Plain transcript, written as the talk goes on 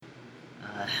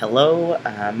Hello,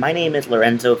 my name is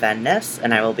Lorenzo Van Ness,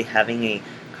 and I will be having a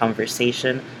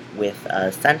conversation with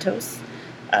Santos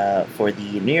for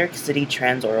the New York City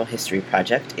Trans-Oral History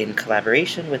Project in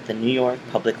collaboration with the New York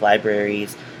Public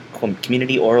Library's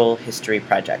Community Oral History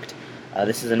Project.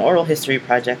 This is an oral history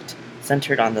project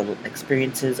centered on the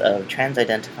experiences of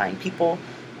trans-identifying people.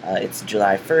 It's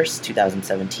July 1st,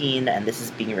 2017, and this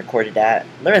is being recorded at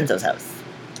Lorenzo's house.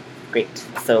 Great.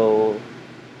 So,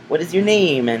 what is your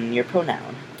name and your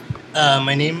pronoun?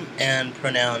 My name and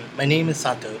pronoun. My name is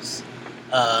Santos.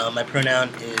 My pronoun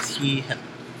is he, him.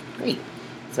 Great.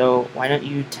 So why don't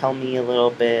you tell me a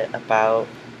little bit about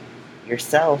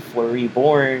yourself? Where were you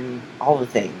born? All the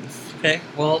things. Okay,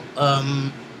 well,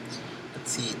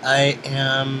 let's see. I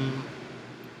am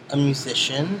a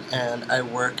musician and I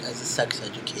work as a sex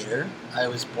educator. I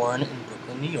was born in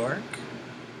Brooklyn, New York.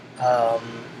 Let's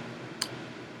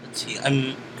see.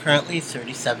 I'm currently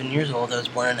 37 years old. I was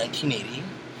born in 1980.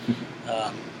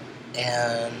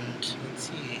 And let's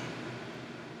see.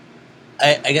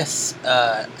 I guess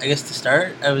to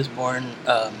start, I was born.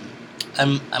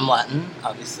 I'm Latin,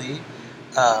 obviously,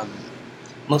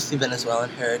 mostly Venezuelan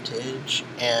heritage,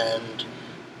 and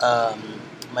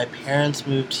my parents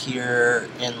moved here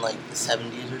in like the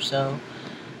 70s or so,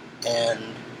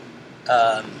 and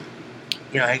I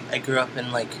grew up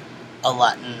in like a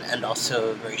Latin and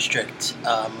also very strict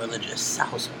religious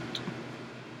household.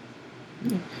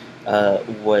 Do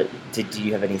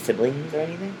you have any siblings or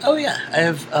anything? Oh yeah, I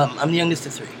have. I'm the youngest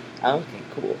of three. Oh, okay,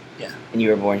 cool. Yeah. And you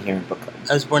were born here in Brooklyn?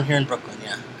 I was born here in Brooklyn,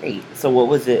 yeah. Great. So what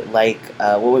was it like,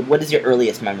 what is your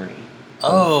earliest memory?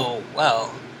 Oh, wow.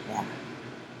 Yeah.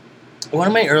 One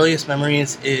of my earliest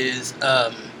memories is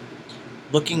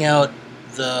looking out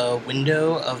the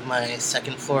window of my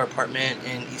second floor apartment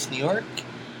in East New York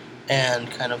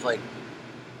and kind of like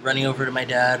running over to my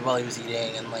dad while he was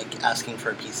eating and like asking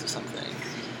for a piece of something.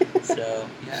 So,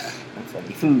 yeah. That's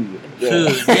funny. Food.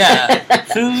 Food, yeah.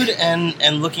 Food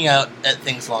and looking out at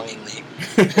things longingly.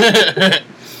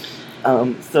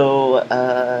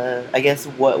 I guess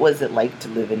what was it like to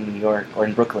live in New York or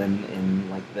in Brooklyn in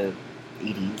like the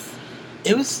 80s?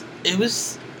 It was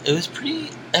pretty,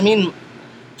 I mean,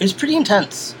 it was pretty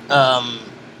intense.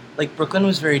 Like Brooklyn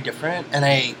was very different, and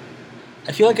I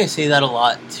feel like I say that a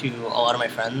lot to a lot of my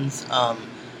friends.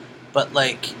 But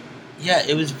like, yeah,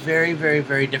 it was very, very,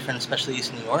 very different, especially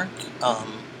East New York.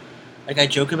 Like, I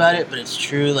joke about it, but it's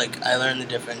true. Like, I learned the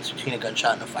difference between a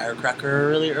gunshot and a firecracker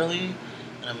really early,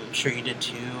 and I'm sure you did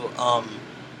too.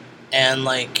 And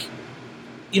like,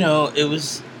 it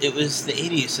was the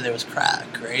 80s, so there was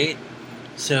crack, right?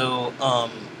 So,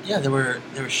 yeah, there were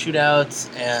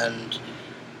shootouts, and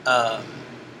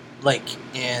like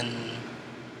in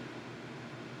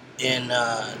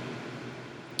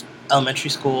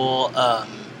elementary school,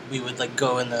 we would like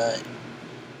go in the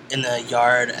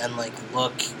yard and like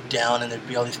look down, and there'd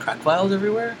be all these crack vials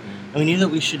everywhere, and we knew that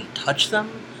we shouldn't touch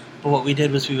them, but what we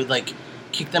did was we would like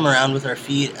kick them around with our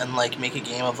feet and like make a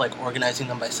game of like organizing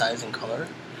them by size and color.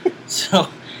 So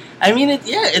I mean,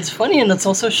 it's funny, and it's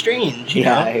also strange, you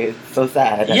know? It's so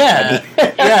sad. Yeah.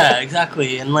 Yeah,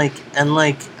 exactly. And like there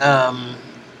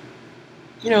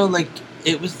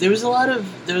was a lot of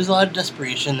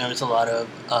desperation. There was a lot of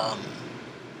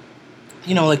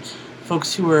like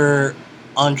folks who were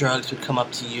on drugs would come up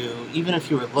to you, even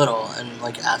if you were little, and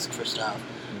like ask for stuff,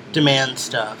 demand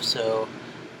stuff. So,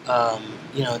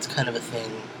 it's kind of a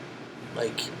thing.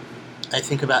 Like, I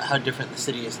think about how different the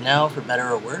city is now, for better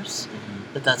or worse,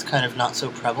 but that's kind of not so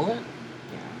prevalent.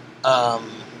 Yeah.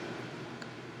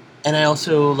 And I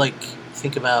also like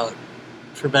think about,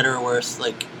 for better or worse,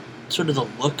 like sort of the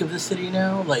look of the city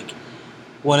now. Like,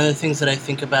 one of the things that I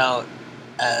think about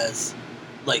as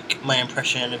like my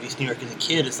impression of East New York as a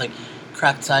kid is like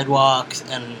cracked sidewalks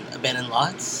and abandoned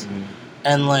lots.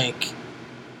 And like,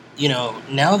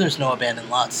 now there's no abandoned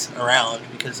lots around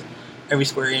because every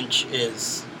square inch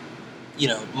is,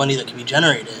 money that can be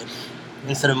generated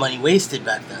instead of money wasted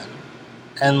back then.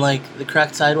 And like the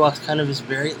cracked sidewalks kind of is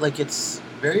very, like, it's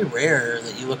very rare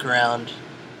that you look around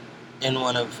in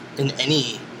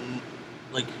any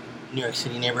like New York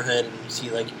City neighborhood and you see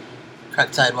like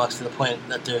cracked sidewalks to the point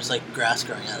that there's like grass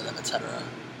growing out of them, etc.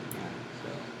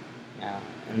 Yeah.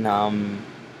 And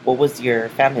what was your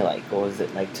family like? What was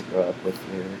it like to grow up with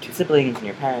your two siblings and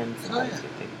your parents? And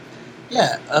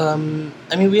Yeah. I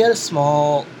mean, we had a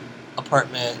small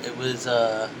apartment. It was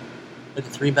like a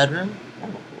 3-bedroom.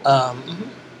 Oh, cool.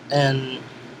 And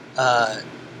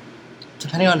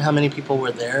depending on how many people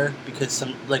were there, because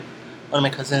one of my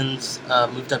cousins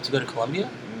moved up to go to Columbia.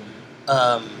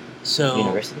 So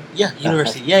University? Yeah,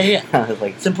 university. Yeah. I was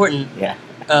like, It's important. Yeah.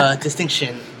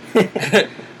 Distinction.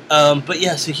 But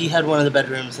yeah, so he had one of the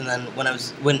bedrooms, and then when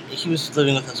he was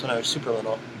living with us when I was super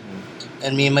little,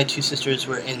 and me and my two sisters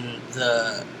were in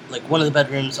the one of the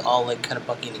bedrooms, all kind of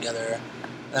bunking together,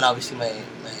 and obviously my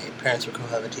parents were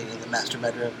cohabitating in the master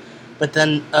bedroom. But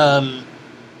then,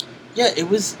 yeah, it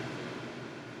was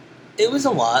a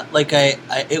lot.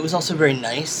 It was also very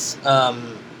nice.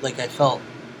 I felt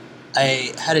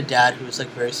I had a dad who was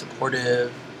very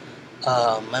supportive.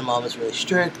 My mom was really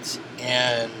strict,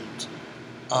 and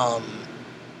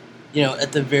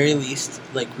at the very least,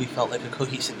 we felt like a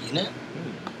cohesive unit.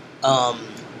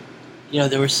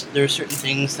 There were certain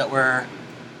things that were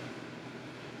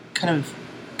kind of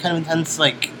intense,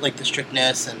 like the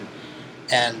strictness and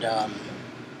the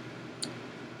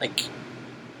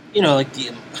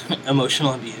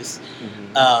emotional abuse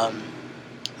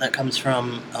that comes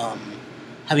from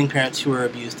having parents who were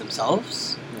abused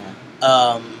themselves.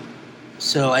 Yeah.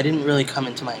 So I didn't really come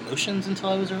into my emotions until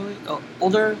I was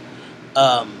older.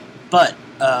 But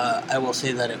I will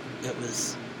say that it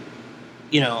was,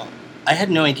 I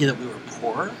had no idea that we were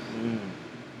poor.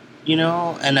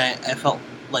 And I felt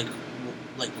like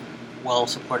well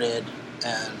supported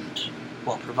and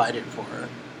well provided for,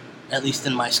 at least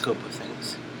in my scope of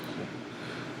things.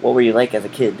 What were you like as a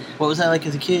kid? What was I like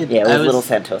as a kid? Yeah, what was little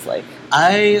Santos like?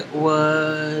 I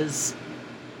was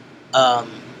a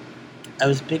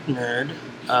big nerd.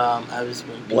 I was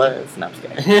wimpy. No, I'm just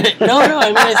kidding. No, I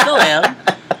mean, I still am.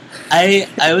 I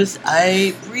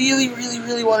really, really,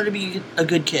 really wanted to be a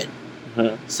good kid.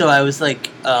 Mm-hmm. So I was I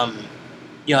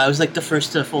was the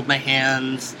first to fold my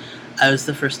hands. I was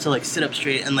the first to sit up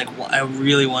straight, and I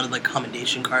really wanted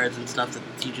commendation cards and stuff that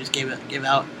the teachers gave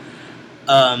out.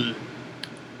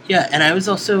 Yeah, and I was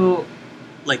also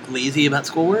lazy about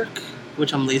schoolwork,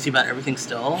 which I'm lazy about everything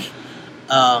still.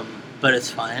 But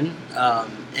it's fine.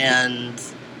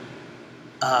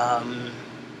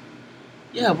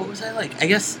 Yeah, what was I like? I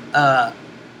guess I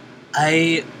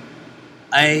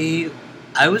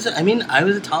was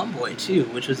a tomboy too,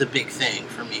 which was a big thing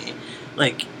for me.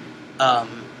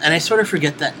 And I sort of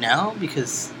forget that now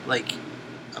because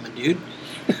I'm a dude.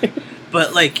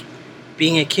 But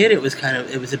being a kid, it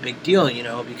was a big deal,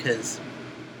 because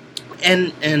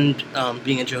and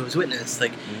being a Jehovah's Witness,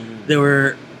 there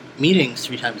were meetings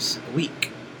 3 times a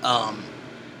week,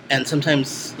 and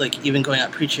sometimes even going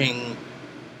out preaching,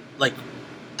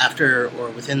 after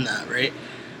or within that, right,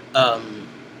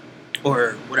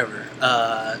 or whatever.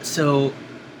 So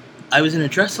I was in a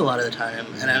dress a lot of the time,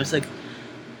 and I was like,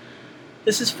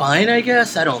 this is fine, I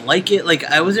guess. I don't like it.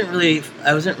 I wasn't really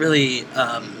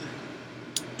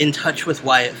in touch with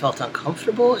why it felt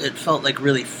uncomfortable. It felt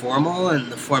really formal,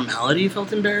 and the formality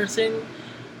felt embarrassing.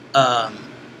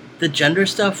 The gender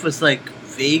stuff was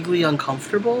vaguely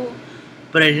uncomfortable,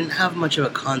 but I didn't have much of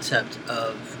a concept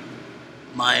of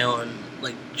my own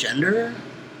gender.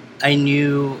 I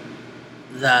knew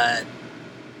that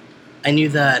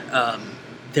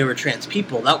there were trans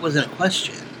people. That wasn't a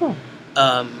question.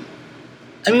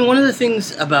 One of the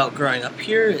things about growing up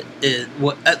here is,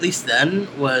 at least then,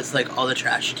 was all the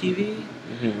trash TV.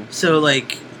 Mm-hmm. So I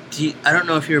don't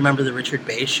know if you remember the Richard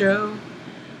Bay Show.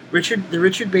 The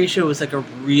Richard Bay Show was a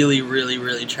really, really,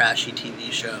 really trashy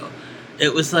TV show.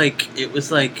 It was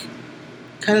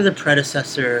kind of the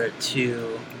predecessor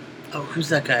to, who's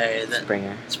that guy?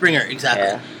 Springer, exactly.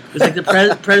 Yeah. It was the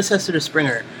predecessor to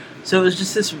Springer. So it was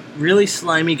just this really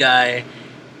slimy guy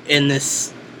in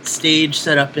this stage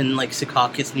set up in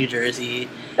Secaucus, New Jersey,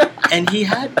 and he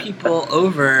had people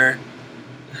over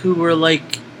who were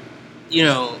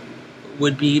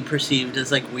would be perceived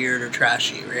as weird or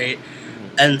trashy, right?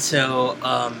 Mm-hmm. And so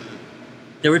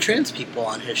there were trans people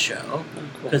on his show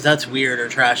because that's weird or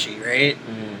trashy, right?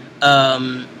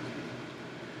 Mm-hmm.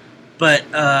 But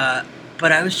I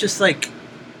was just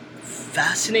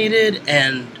fascinated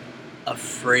and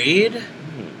afraid.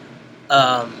 Mm-hmm.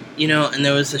 And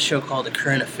there was a show called A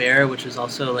Current Affair, which was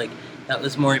also that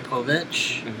was Maury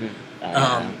Povich.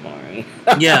 Mm-hmm. Maury.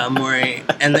 Yeah, Maury,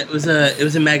 and it was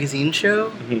a magazine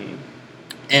show. Mm-hmm.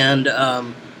 And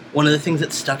one of the things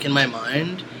that stuck in my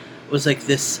mind was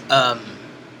this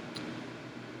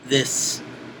this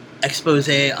expose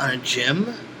on a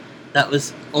gym that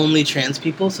was only trans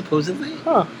people supposedly.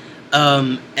 Huh.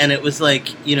 And it was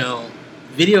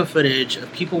video footage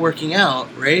of people working out,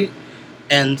 right?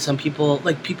 And some people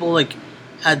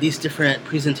had these different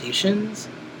presentations,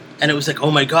 and it was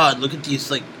oh my god, look at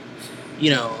these I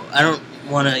don't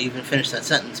want to even finish that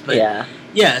sentence, but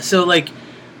yeah. So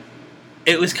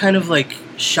it was kind of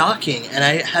shocking, and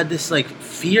I had this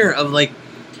fear of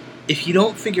if you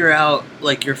don't figure out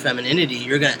your femininity,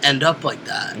 you're gonna end up like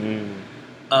that. Mm.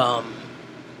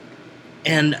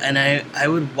 and I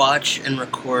would watch and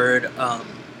record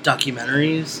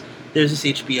documentaries. There's this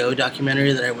HBO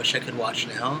documentary that I wish I could watch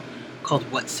now called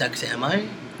What Sex Am I?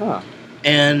 Huh.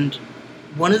 And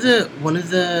one of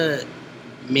the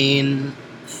main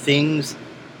things,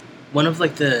 one of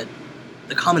like the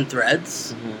common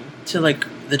threads to like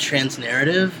the trans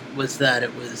narrative was that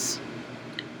it was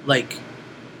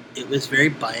very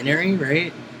binary,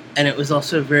 right? And it was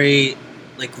also very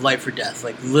like life or death,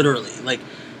 like literally. Like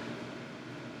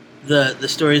the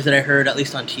stories that I heard, at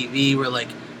least on TV, were like,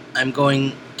 I'm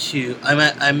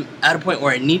at a point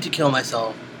where I need to kill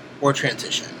myself or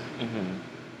transition. Mm-hmm.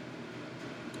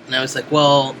 And I was like,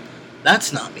 well,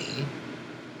 that's not me.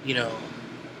 You know,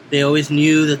 they always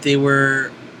knew that they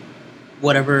were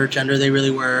whatever gender they really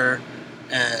were,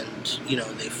 and, you know,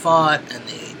 they fought and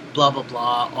they blah, blah,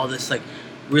 blah, all this, like,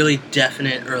 really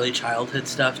definite early childhood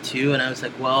stuff, too. And I was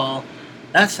like, well,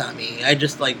 that's not me. I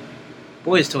just like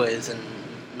boys' toys and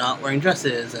not wearing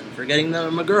dresses and forgetting that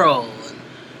I'm a girl and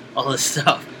all this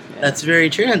stuff. Yeah. That's very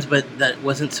trans, but that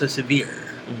wasn't so severe.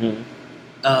 Mm-hmm.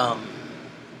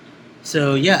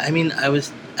 So yeah, I mean, I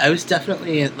was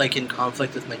definitely like in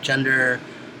conflict with my gender,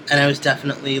 and I was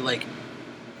definitely like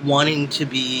wanting to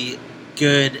be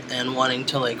good and wanting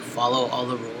to like follow all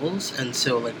the rules, and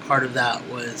so like part of that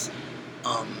was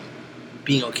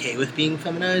being okay with being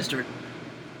feminized, or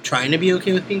trying to be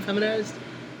okay with being feminized.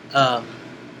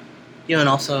 You know, and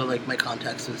also like my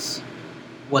context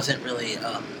wasn't really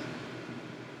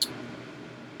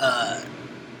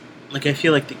like I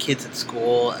feel like the kids at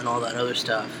school and all that other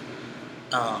stuff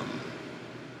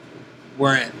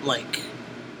weren't like,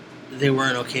 they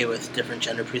weren't okay with different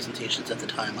gender presentations at the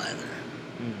time either.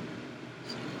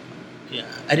 So, yeah,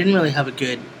 I didn't really have a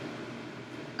good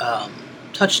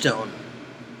touchstone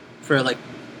for like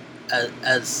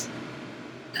as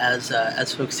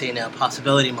folks say now,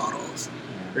 possibility models.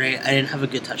 Right, I didn't have a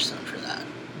good touchstone for that.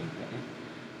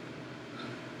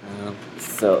 Okay.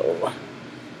 So,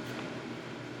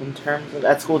 in terms of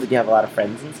at school, did you have a lot of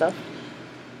friends and stuff?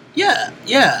 Yeah.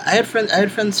 I had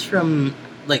friends from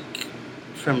like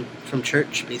from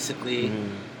church, basically.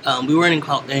 We weren't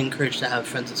encouraged to have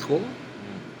friends at school.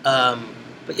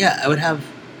 But yeah, I would have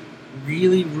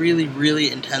really, really,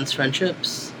 really intense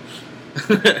friendships.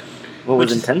 What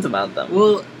was intense about them?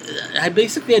 Well, I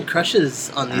basically had crushes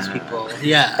on these people.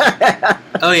 Yeah.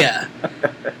 Oh, yeah.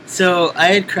 So I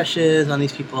had crushes on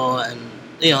these people, and,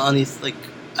 you know, on these, like,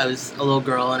 I was a little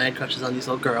girl, and I had crushes on these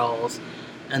little girls,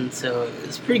 and so it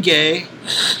was pretty gay.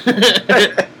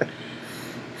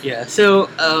 Yeah, so,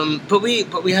 but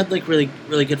we had, like, really,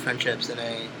 really good friendships, and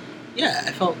I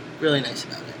felt really nice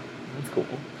about it. That's cool.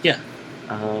 Yeah.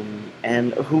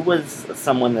 And who was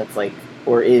someone that's, like,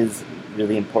 or is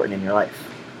really important in your life?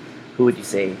 Who would you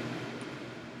say?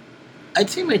 I'd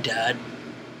say my dad.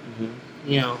 Mm-hmm.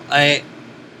 You know,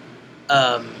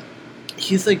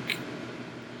 he's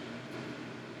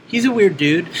a weird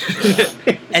dude,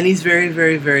 and he's very,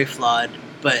 very, very flawed.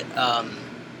 But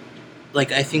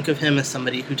like I think of him as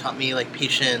somebody who taught me like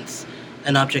patience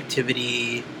and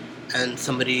objectivity, and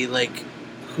somebody like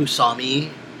who saw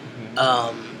me.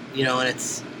 Mm-hmm. You know, and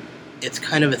it's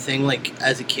kind of a thing, like,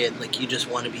 as a kid, like, you just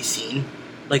want to be seen,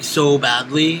 like, so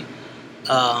badly,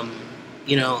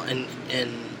 you know, and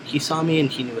he saw me,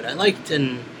 and he knew what I liked,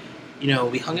 and, you know,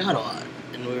 we hung out a lot,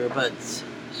 and we were buds,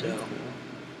 so,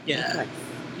 yeah,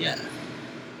 yeah.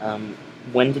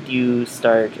 When did you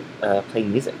start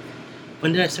playing music?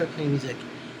 When did I start playing music?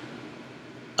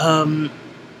 I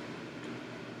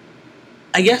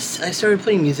guess I started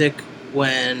playing music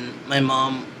when my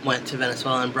mom went to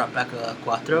Venezuela and brought back a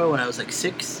cuatro when I was like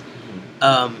 6.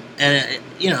 Mm-hmm. And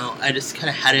you know, I just kind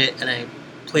of had it and I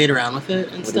played around with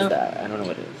it and stuff. What is that? I don't know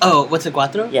what it is. Oh, what's a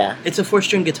cuatro? Yeah. It's a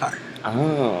 4-string guitar.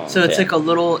 Oh. So it's like a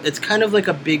little, it's kind of like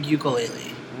a big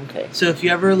ukulele. Okay. So if you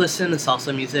ever listen to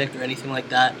salsa music or anything like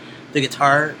that, the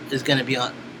guitar is going to be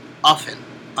often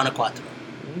on a cuatro.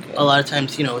 Okay. A lot of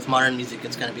times, you know, with modern music,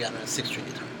 it's going to be on a 6-string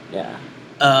guitar. Yeah.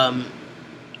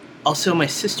 Also, my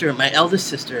eldest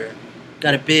sister,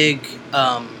 got a big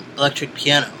electric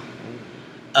piano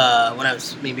when I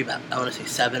was maybe about, I want to say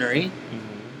 7 or 8.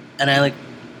 Mm-hmm. And I, like,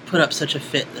 put up such a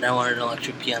fit that I wanted an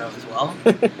electric piano as well.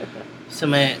 So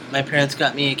my parents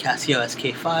got me a Casio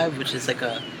SK5, which is like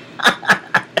a...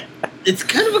 it's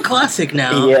kind of a classic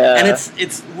now. Yeah. And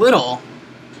it's little.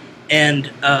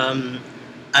 And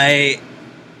I,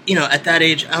 you know, at that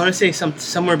age, I want to say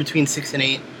somewhere between 6 and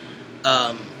 8,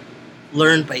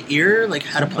 learned by ear, like,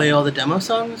 how to play all the demo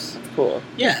songs. That's cool.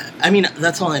 Yeah. I mean,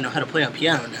 that's all I know how to play on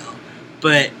piano now.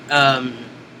 But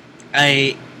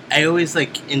I always,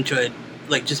 like, enjoyed,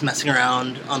 like, just messing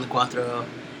around on the cuatro.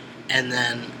 And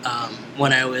then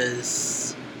when I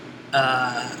was,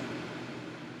 I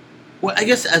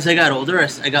guess as I got older,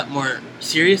 I got more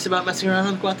serious about messing around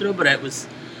on the cuatro. But I was,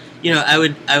 I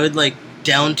would like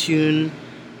down tune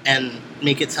and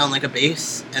make it sound like a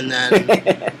bass, and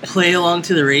then play along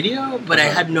to the radio. But I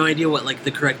had no idea what like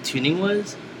the correct tuning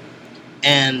was.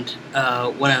 And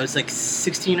when I was like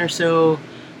 16 or so,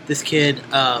 this kid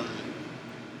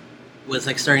was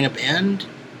like starting a band,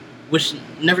 which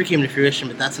never came to fruition,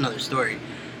 but that's another story.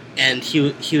 And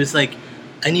he was like,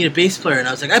 I need a bass player. And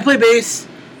I was like, I play bass.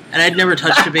 And I'd never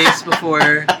touched a bass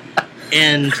before.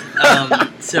 And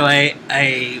so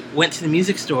I went to the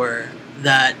music store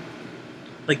that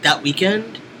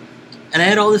weekend. And I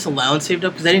had all this allowance saved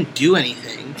up because I didn't do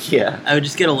anything. Yeah. I would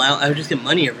just get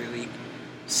money every week.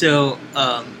 So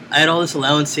I had all this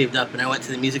allowance saved up, and I went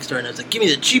to the music store, and I was like, give me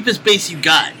the cheapest bass you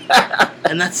got.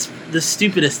 And that's the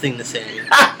stupidest thing to say.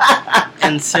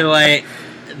 And so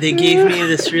they gave me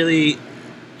this really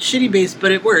shitty bass,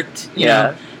 but it worked, you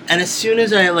know. And as soon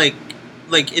as I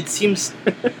it seems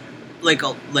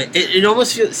it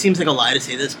almost seems like a lie to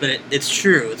say this, but it's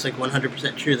true. It's like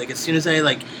 100% true. Like as soon as I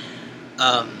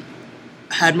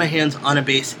had my hands on a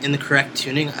bass in the correct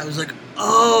tuning, I was like,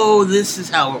 oh, this is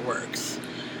how it works.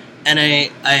 And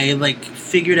I like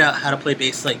figured out how to play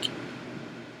bass like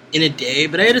in a day,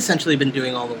 but I had essentially been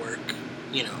doing all the work,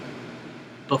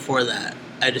 before that.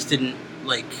 I just didn't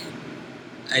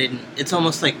it's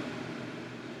almost like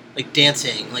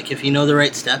dancing. Like if you know the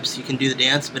right steps, you can do the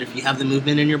dance, but if you have the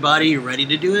movement in your body, you're ready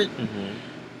to do it.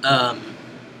 Mm-hmm.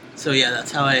 So yeah,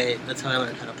 that's how I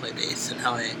learned how to play bass and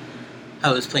how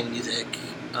I was playing music.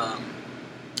 And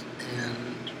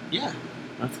yeah.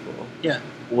 That's cool. Yeah.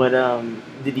 What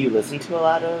did you listen to a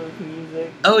lot of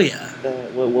music? Oh yeah.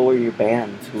 What were your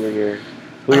bands? Who were your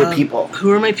people? Who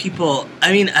were my people?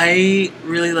 I mean, I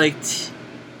really liked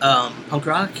punk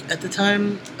rock at the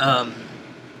time.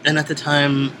 And at the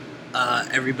time,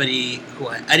 everybody who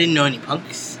I didn't know any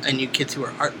punks. I knew kids who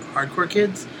were hardcore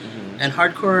kids. Mm-hmm. And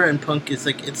hardcore and punk is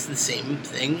it's the same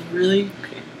thing, really.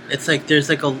 Okay. It's like there's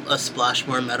like a splash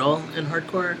more metal in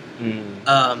hardcore.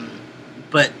 Mm.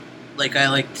 But I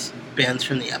liked bands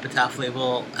from the Epitaph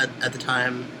label at the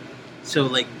time. So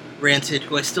Rancid,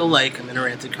 who I still like. I'm in a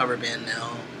Rancid cover band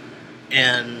now.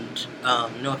 And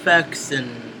NoFX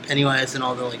and Pennywise and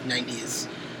all the 90s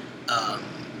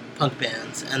punk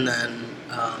bands. And then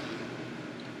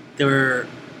there were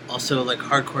also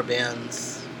hardcore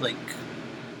bands I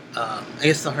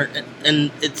guess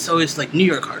and it's always New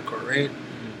York hardcore, right?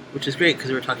 Mm-hmm. Which is great because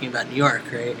we were talking about New York,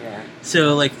 right? Yeah.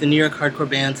 So the New York hardcore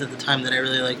bands at the time that I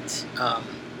really liked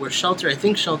were Shelter. I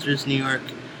think Shelter's New York,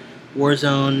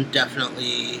 Warzone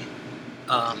definitely,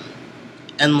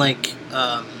 and I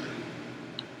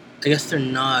guess they're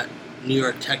not New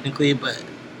York technically, but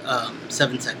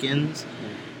 7 Seconds,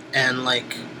 and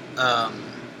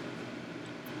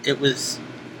it was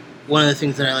one of the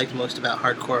things that I liked most about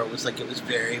hardcore was it was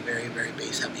very, very, very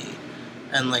bass heavy,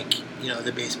 and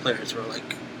the bass players were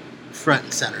front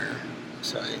and center,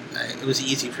 so it was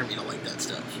easy for me to like that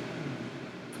stuff.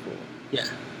 Cool. Yeah.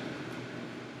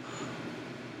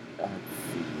 Let's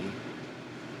see.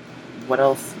 What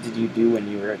else did you do when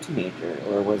you were a teenager,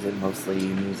 or was it mostly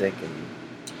music? And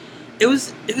it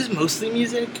was mostly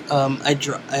music.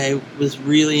 I was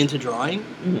really into drawing,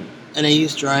 and I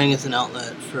used drawing as an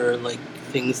outlet for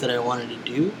things that I wanted to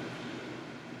do.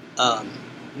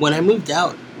 When I moved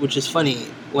out, which is funny,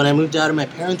 when I moved out of my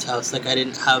parents' house, I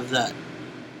didn't have that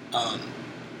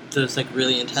those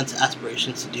really intense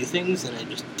aspirations to do things, and I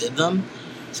just did them.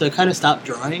 So I kind of stopped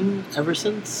drawing ever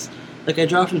since. I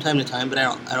draw from time to time, but I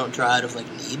don't draw out of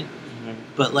need. Mm-hmm.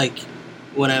 But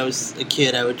when I was a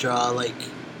kid, I would draw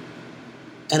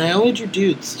and I only drew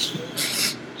dudes.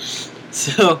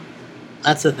 So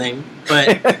that's the thing.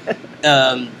 But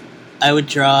I would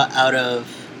draw out of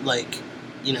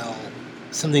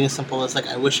something as simple as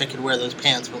I wish I could wear those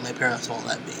pants, but my parents won't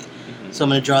let me. Mm-hmm. So I'm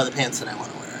gonna draw the pants that I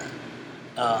want to wear.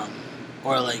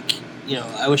 Or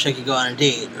I wish I could go on a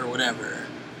date or whatever.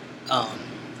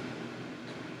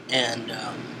 And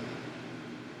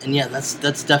yeah,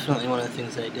 that's definitely one of the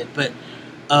things that I did. But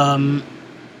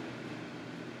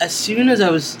as soon as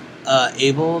I was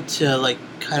able to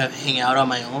kind of hang out on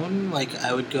my own,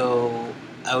 I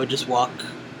would just walk,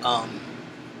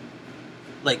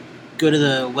 go to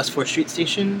the West 4th Street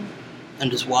station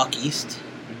and just walk east,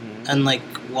 mm-hmm. and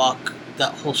walk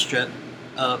that whole strip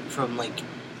from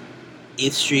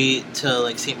 8th Street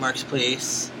to St. Mark's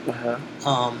Place. Uh-huh.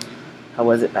 How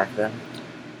was it back then?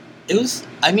 It was,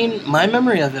 my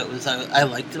memory of it was I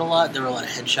liked it a lot. There were a lot of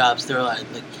head shops. There were a lot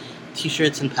of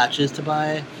t-shirts and patches to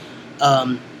buy.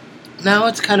 now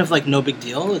it's kind of like no big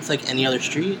deal. It's like any other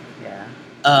street. Yeah.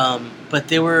 But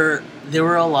there were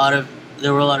a lot of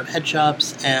head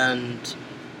shops and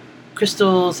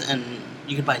crystals, and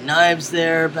you could buy knives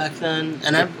there back then.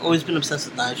 And I've always been obsessed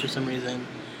with knives for some reason.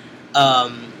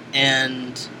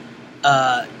 And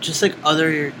just like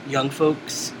other young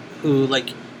folks who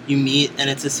like you meet, and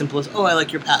it's as simple as, oh, I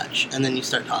like your patch, and then you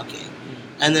start talking,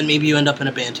 and then maybe you end up in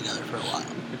a band together for a while.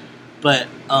 But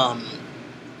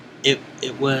it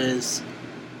was,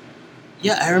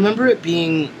 yeah, I remember it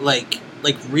being like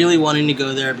really wanting to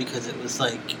go there because it was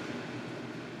like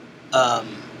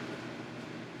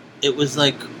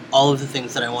all of the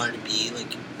things that I wanted to be.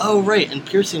 Like, oh right, and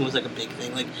piercing was like a big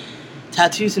thing. Like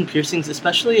tattoos and piercings,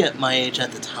 especially at my age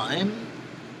at the time,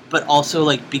 but also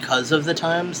like because of the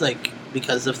times, like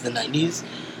because of the 90s,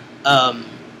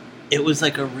 it was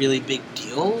like a really big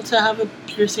deal to have a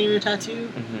piercing or a tattoo.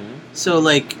 Mm-hmm. So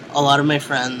like a lot of my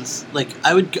friends, like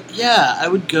I would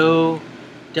go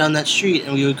down that street,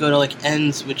 and we would go to like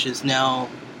Ends, which is now,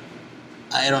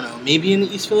 I don't know, maybe in the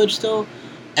East Village still.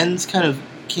 Ends kind of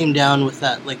came down with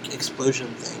that like explosion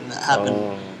thing that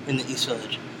happened in the East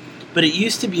Village. But it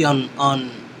used to be on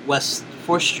West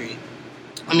 4th Street.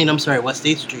 West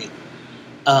 8th Street.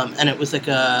 And it was like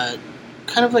a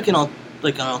kind of like an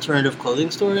alternative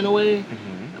clothing store in a way,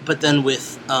 but then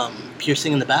with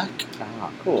piercing in the back.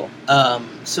 Ah, cool.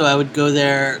 So I would go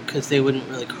there because they wouldn't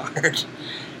really card.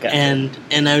 Gotcha.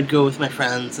 And I would go with my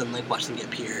friends and like watch them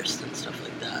get pierced and stuff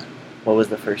like that. What was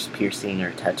the first piercing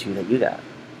or tattoo that you got?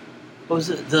 What was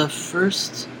it? The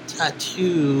first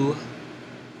tattoo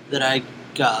that I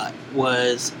got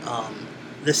was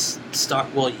this star.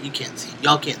 Well, you can't see it.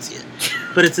 Y'all can't see it,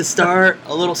 but it's a star,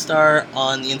 a little star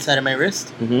on the inside of my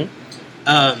wrist. Mm-hmm.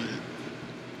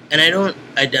 And I don't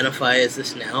identify as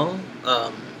this now,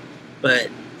 but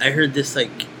I heard this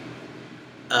like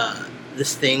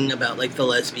this thing about like the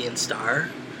lesbian star.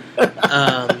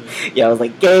 Yeah, I was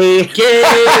like, gay,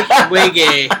 way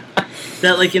gay.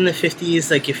 That like in the 50s,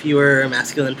 like if you were a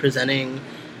masculine presenting,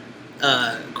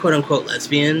 quote unquote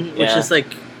lesbian, which is like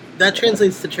that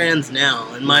translates to trans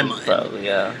now in my mind. Probably,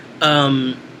 yeah.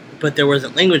 But there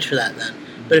wasn't language for that then.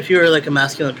 But if you were like a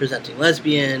masculine presenting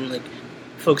lesbian, like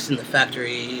folks in the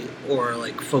factory or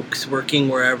like folks working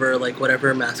wherever, like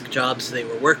whatever mask jobs they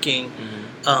were working,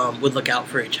 would look out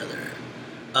for each other.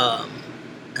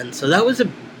 And so that was a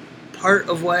part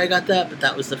of why I got that, but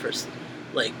that was the first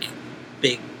like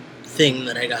big thing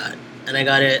that I got. And I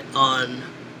got it on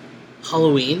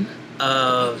Halloween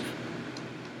of,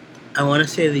 I want to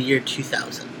say the year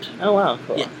 2000. Oh wow,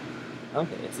 cool. Yeah.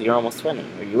 Okay, so you're almost 20,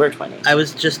 or you were 20. I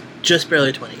was just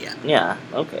barely 20, yeah. Yeah,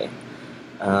 okay.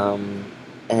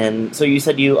 And so you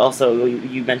said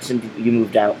you mentioned you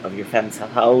moved out of your family's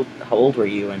house. How old were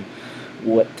you, and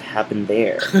what happened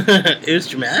there? It was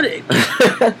dramatic.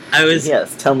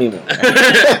 Yes, tell me more.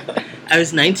 I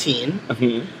was 19,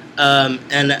 Mm-hmm.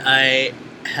 and I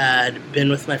had been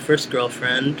with my first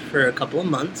girlfriend for a couple of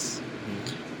months,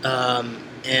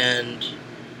 and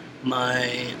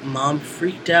my mom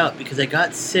freaked out because I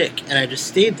got sick, and I just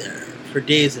stayed there for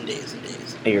days and days and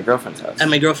days. At your girlfriend's house? At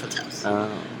my girlfriend's house.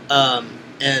 Oh.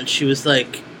 And she was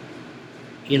like,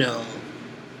 you know,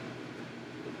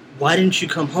 why didn't you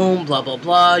come home, blah, blah,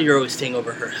 blah, you're always staying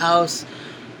over her house.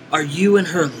 Are you and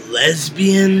her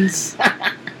lesbians?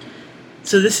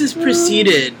 So this is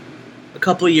preceded a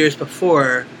couple of years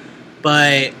before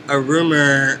by a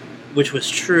rumor, which was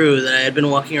true, that I had been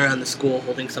walking around the school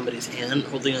holding somebody's hand,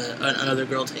 holding another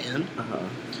girl's hand. Uh-huh.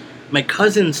 My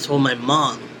cousins told my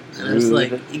mom, and I was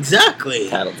like, exactly.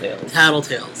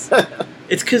 Tattletales.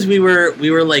 It's because we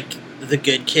were like the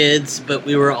good kids, but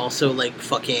we were also like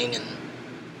fucking and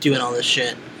doing all this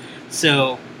shit.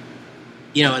 So,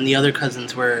 you know, and the other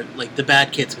cousins were like the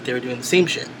bad kids, but they were doing the same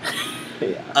shit.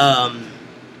 Yeah.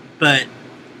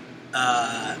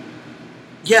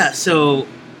 Yeah, so,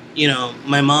 you know,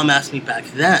 my mom asked me back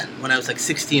then, when I was like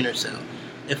 16 or so,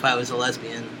 if I was a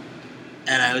lesbian.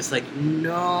 And I was like,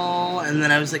 no. And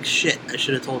then I was like, shit, I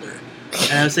should have told her.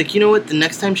 And I was like, you know what, the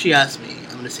next time she asked me,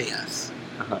 I'm going to say yes.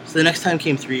 Uh-huh. So the next time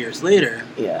came 3 years later.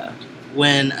 Yeah.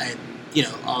 When I, you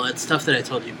know, all that stuff that I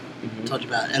told you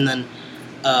about. And then,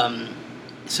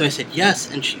 so I said yes,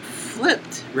 and she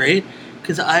flipped, right?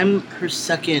 Because I'm her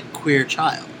second queer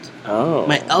child. Oh.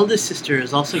 My eldest sister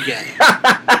is also gay.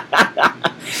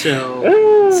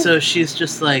 So she's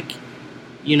just like,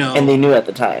 you know... And they knew at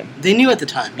the time? They knew at the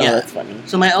time, yeah. Oh, that's funny.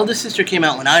 So my eldest sister came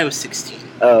out when I was 16.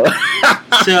 Oh.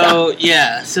 So,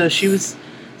 yeah, so she was...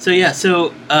 So, yeah,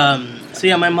 so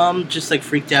my mom just, like,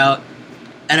 freaked out.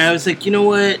 And I was like, you know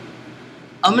what?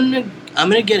 I'm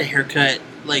gonna get a haircut.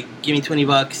 Like, give me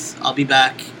 $20. I'll be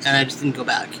back. And I just didn't go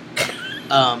back.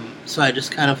 So I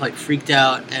just kind of like freaked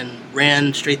out and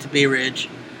ran straight to Bay Ridge,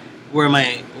 where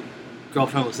my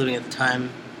girlfriend was living at the time,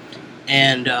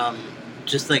 and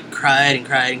just like cried and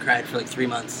cried and cried for like 3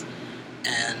 months,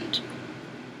 and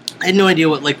I had no idea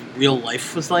what like real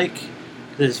life was like.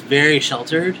 It was very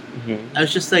sheltered. Mm-hmm. I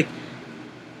was just like,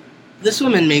 this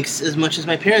woman makes as much as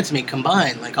my parents make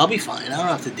combined. Like, I'll be fine. I don't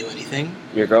have to do anything.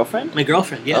 Your girlfriend? My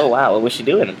girlfriend, yeah. Oh wow, what was she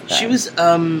doing at the time?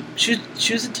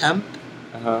 She was a temp.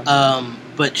 Uh-huh.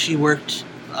 But she worked.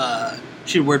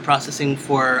 She did word processing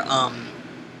for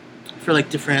like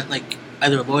different like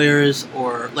either lawyers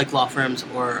or like law firms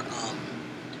or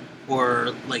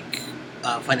like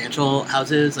financial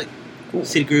houses like Cool.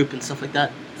 Citigroup and stuff like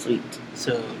that. Sweet.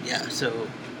 So yeah, so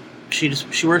she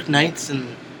worked nights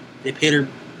and they paid her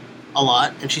a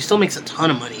lot, and she still makes a ton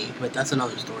of money, but that's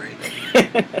another story.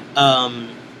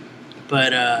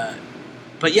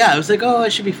 But yeah, I was like, oh, I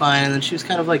should be fine, and then she was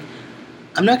kind of like,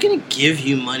 I'm not gonna give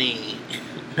you money,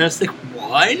 and I was like,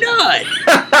 why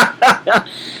not?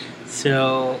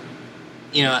 So,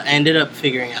 I ended up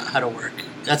figuring out how to work.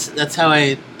 That's how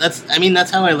I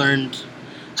learned.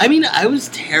 I mean, I was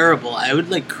terrible. I would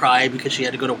like cry because she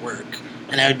had to go to work,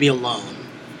 and I would be alone.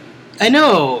 I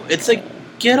know, it's like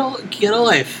get a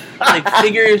life. Like,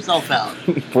 figure yourself out.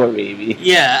 Poor baby.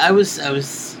 Yeah, I was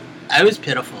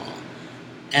pitiful,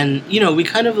 and we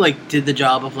kind of like did the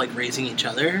job of like raising each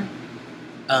other,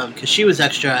 because she was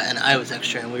extra and I was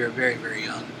extra, and we were very, very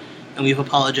young, and we've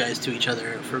apologized to each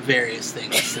other for various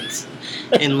things since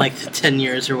in like the 10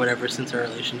 years or whatever since our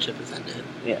relationship has ended.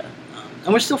 Yeah,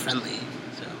 and we're still friendly.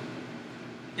 So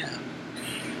yeah,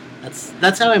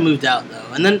 that's how I moved out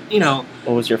though, and then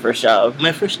What was your first job?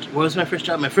 What was my first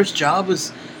job? My first job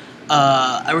was.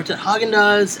 I worked at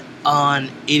Haagen-Dazs on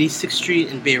 86th Street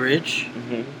in Bay Ridge.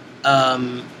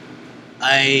 Mm-hmm.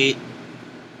 I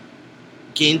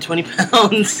gained 20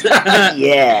 pounds.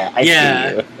 Yeah, I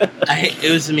see you.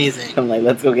 It was amazing. I'm like,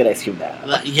 let's go get ice cream now.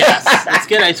 Yes, let's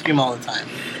get ice cream all the time.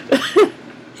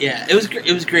 Yeah, it was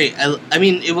great. I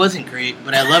mean, it wasn't great,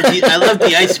 but I loved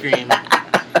the ice cream.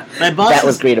 My bosses, that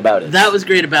was great about it. That was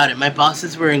great about it. My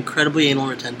bosses were incredibly anal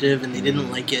retentive, and they didn't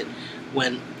like it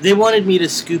when they wanted me to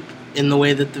scoop in the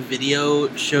way that the video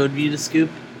showed you to scoop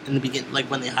in the beginning, like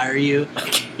when they hire you.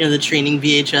 The training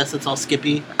VHS that's all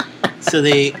skippy. So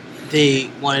they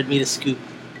wanted me to scoop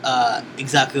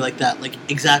exactly like that, like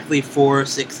exactly 4,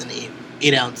 6, and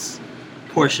 8 ounce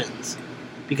portions.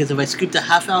 Because if I scooped a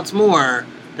half ounce more,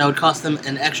 that would cost them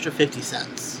an extra 50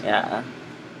 cents. Yeah.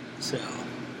 So.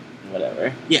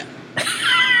 Whatever. Yeah.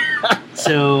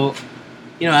 So,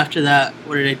 after that,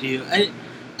 what did I do?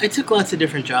 I took lots of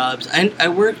different jobs. I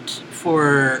worked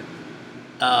for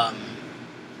a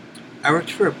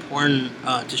porn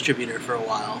distributor for a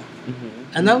while,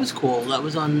 and that was cool. That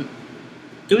was on.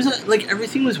 It was like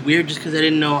everything was weird just because I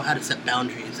didn't know how to set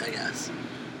boundaries, I guess.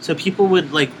 So people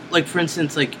would like for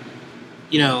instance, like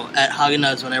at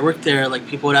Haagen-Dazs when I worked there, like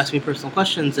people would ask me personal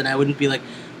questions, and I wouldn't be like,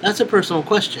 "That's a personal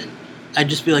question." I'd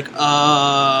just be like,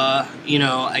 I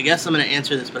guess I'm gonna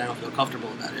answer this, but I don't feel comfortable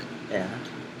about it. Yeah.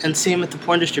 And same with the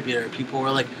porn distributor. People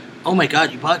were like, oh my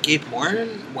god, you bought gay porn?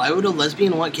 Why would a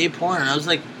lesbian want gay porn? And I was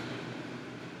like,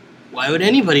 why would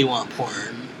anybody want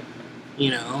porn?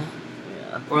 Yeah.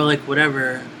 Or like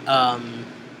whatever.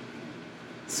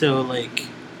 So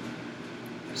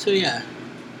yeah.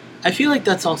 I feel like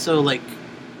that's also like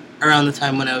around the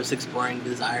time when I was exploring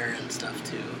desire and stuff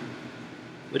too.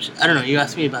 Which, I don't know, you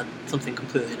asked me about something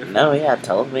completely different. No, yeah,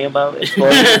 tell me about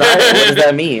exploring desire. What does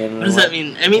that mean? What does that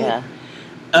mean? I mean, yeah.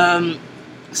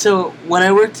 So when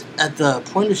I worked at the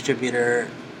porn distributor,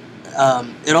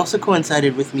 it also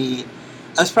coincided with me.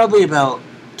 I was probably about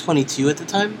 22 at the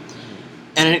time,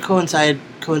 and it coincided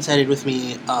with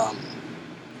me,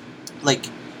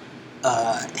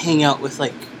 hanging out with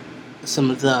like some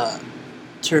of the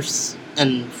TERFs.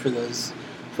 And for those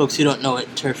folks who don't know what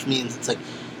TERF means, it's like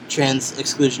trans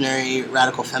exclusionary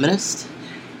radical feminist.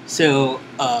 So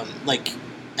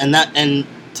and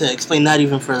to explain that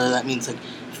even further, that means like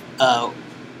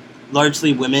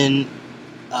largely women,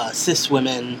 cis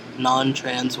women,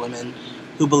 non-trans women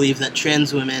who believe that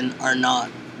trans women are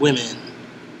not women,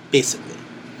 basically.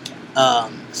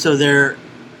 So their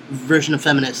version of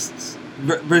feminism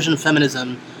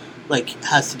like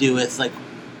has to do with like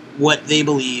what they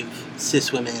believe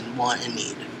cis women want and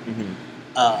need.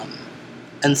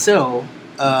 And so,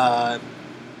 so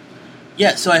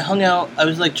I hung out. I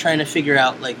was like trying to figure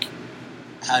out like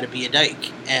how to be a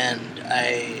dyke, and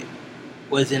I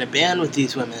was in a band with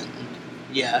these women.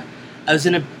 Yeah, I was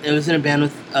in a band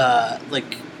with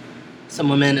like some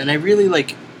women, and I really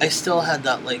I still had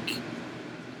that like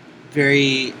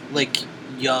very like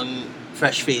young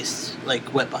fresh-faced,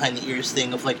 like, wet behind the ears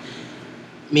thing of, like,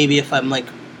 maybe if I'm, like,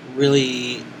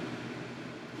 really,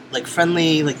 like,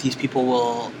 friendly, like, these people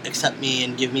will accept me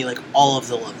and give me, like, all of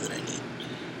the love that I need,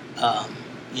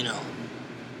 you know.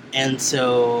 And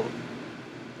so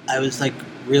I was, like,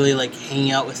 really, like,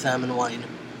 hanging out with them and wanting to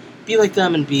be like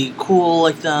them and be cool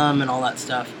like them and all that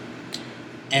stuff.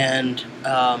 And,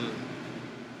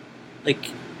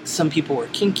 like, some people were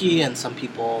kinky and some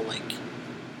people, like,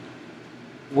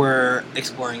 were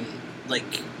exploring,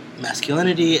 like,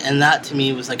 masculinity, and that to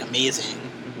me was, like, amazing.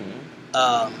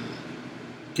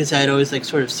 Because I had always, like,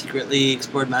 sort of secretly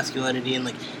explored masculinity and,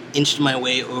 like, inched my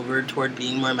way over toward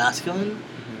being more masculine.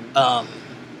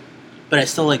 But I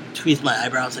still, like, tweezed my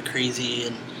eyebrows like crazy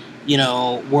and, you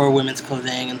know, wore women's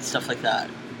clothing and stuff like that.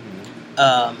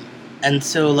 And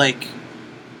so, like,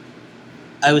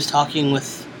 I was talking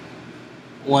with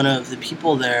one of the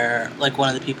people there, like, one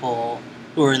of the people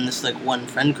who were in this, like, one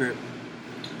friend group,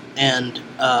 and,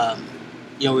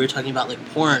 you know, we were talking about, like,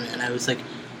 porn, and I was, like,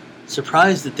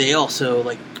 surprised that they also,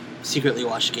 like, secretly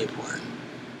watched gay porn.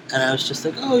 And I was just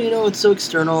like, oh, you know, it's so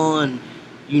external, and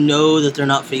you know that they're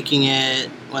not faking it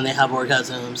when they have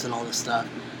orgasms and all this stuff.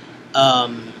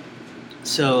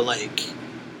 So, like,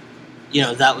 you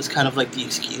know, that was kind of, like, the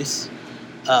excuse.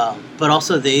 But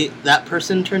also that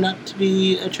person turned out to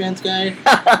be a trans guy.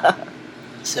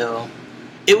 So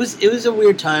it was a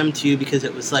weird time too, because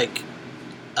it was like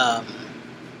I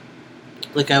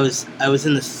was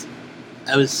in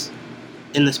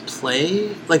this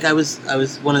play, like I was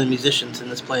one of the musicians in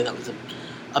this play that was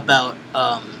about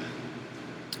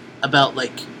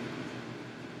like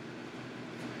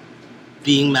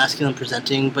being masculine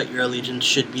presenting, but your allegiance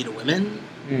should be to women.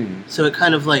 So it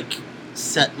kind of like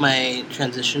set my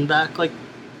transition back like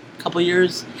a couple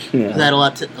years. Yeah. I had a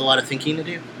lot of thinking to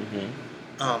do.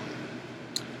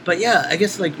 But yeah, I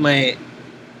guess like my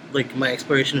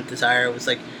exploration of desire was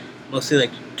like mostly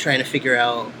like trying to figure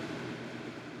out,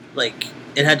 like,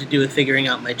 it had to do with figuring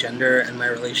out my gender and my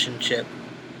relationship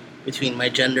between my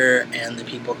gender and the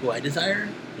people who I desire.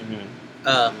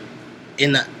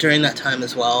 During that time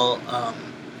as well,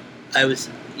 I was,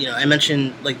 you know, I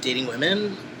mentioned like dating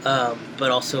women,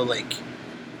 but also like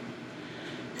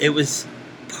it was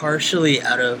partially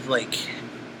out of like,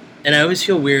 and I always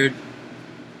feel weird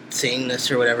saying this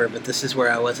or whatever, but this is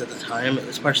where I was at the time. It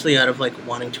was partially out of like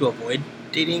wanting to avoid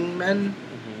dating men,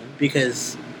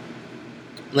 because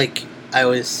like I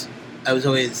was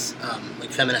always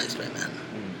like feminized by men,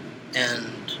 and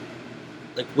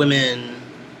like women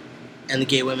and the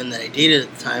gay women that I dated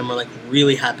at the time were like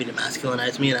really happy to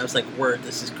masculinize me, and I was like, word,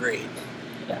 this is great.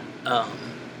 Yeah.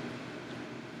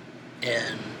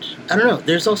 And I don't know,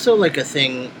 there's also like a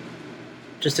thing,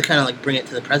 just to kind of like bring it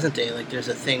to the present day, like there's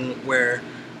a thing where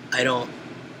I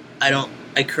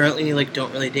currently like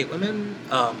don't really date women,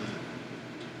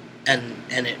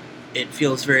 and it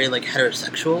feels very like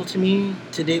heterosexual to me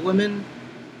to date women,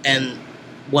 and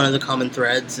one of the common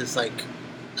threads is like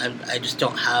I just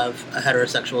don't have a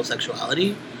heterosexual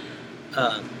sexuality.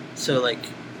 So like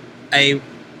I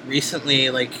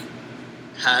recently like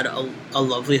had a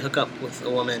lovely hookup with a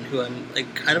woman who I'm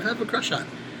like kind of have a crush on,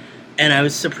 and I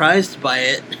was surprised by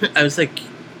it. I was like,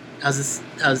 how's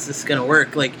this gonna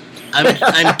work? Like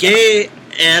I'm gay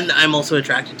and I'm also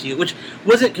attracted to you, which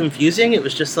wasn't confusing. It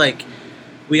was just like,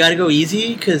 we got to go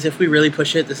easy, because if we really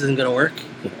push it, this isn't gonna work.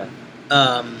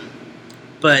 Yeah.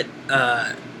 But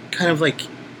kind of like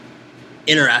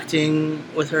interacting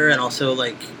with her, and also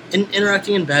like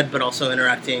interacting in bed, but also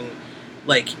interacting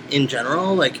like in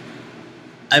general, like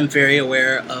I'm very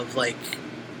aware of like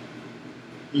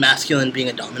masculinity being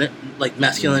a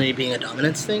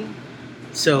dominance thing.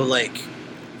 So like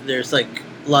there's like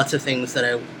lots of things that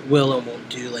I will and won't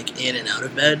do like in and out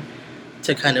of bed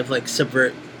to kind of like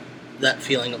subvert that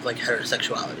feeling of like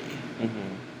heterosexuality.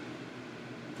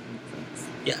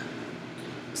 Yeah.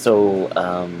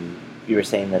 So you were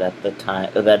saying that at the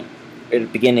time, that at the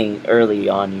beginning, early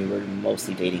on, you were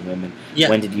mostly dating women. Yeah.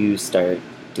 When did you start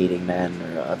dating men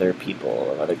or other people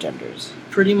of other genders?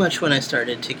 Pretty much when I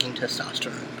started taking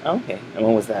testosterone. Oh, okay. And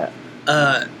when was that?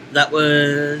 That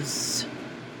was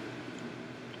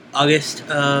August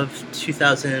of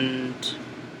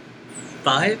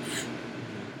 2005.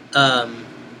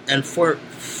 And four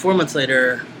months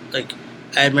later, like,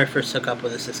 I had my first hookup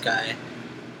with this guy.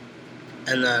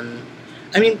 And then,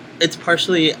 I mean, it's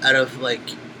partially out of, like,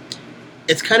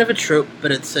 it's kind of a trope,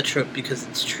 but it's a trope because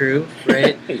it's true,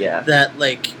 right? Yeah. That,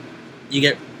 like, you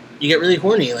get really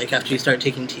horny, like, after you start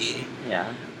taking tea.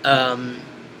 Yeah.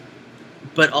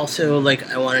 But also, like,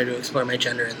 I wanted to explore my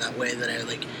gender in that way, that I,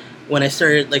 like, when I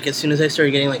started, like, as soon as I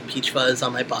started getting, like, peach fuzz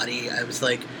on my body, I was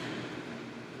like,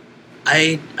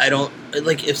 I don't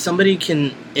like if somebody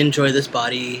can enjoy this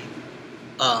body,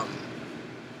 um,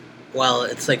 while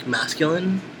it's like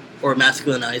masculine or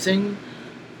masculinizing,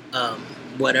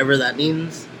 whatever that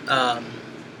means,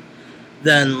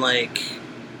 then like,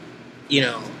 you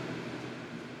know,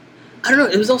 I don't know.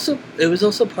 It was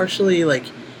also partially like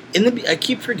I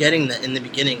keep forgetting that in the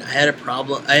beginning I had a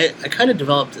problem. I kind of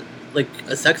developed like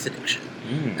a sex addiction,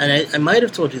 and I might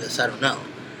have told you this. I don't know.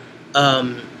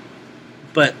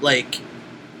 But like,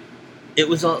 it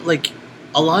was all like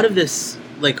a lot of this,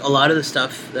 like a lot of the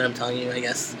stuff that I'm telling you. I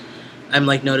guess I'm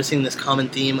like noticing this common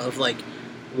theme of like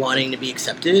wanting to be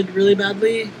accepted really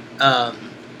badly,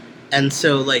 and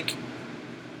so like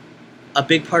a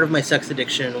big part of my sex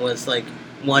addiction was like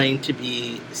wanting to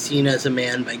be seen as a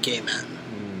man by gay men.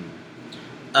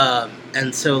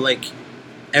 And so like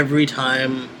every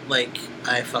time like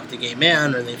I fucked a gay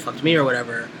man or they fucked me or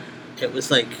whatever, it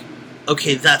was like,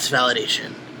 okay, that's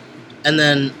validation. And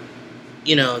then,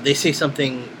 you know, they say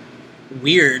something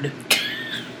weird,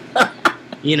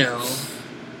 you know,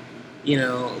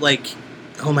 like,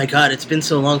 oh my God, it's been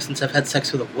so long since I've had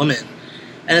sex with a woman.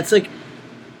 And it's like,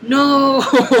 no!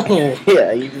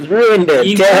 Yeah, you ruined it.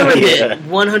 You ruined it,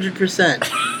 100%.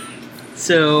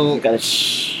 So you gotta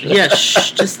shh. Yeah,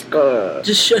 shh. Just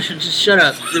shut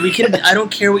up. We can. I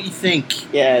don't care what you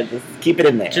think. Yeah, just keep it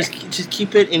in there. Just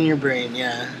keep it in your brain.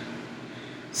 Yeah.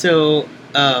 So,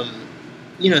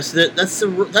 you know, so that's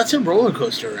a roller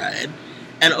coaster ride,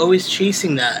 and always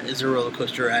chasing that is a roller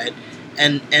coaster ride,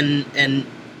 and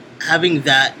having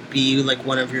that be like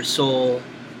one of your sole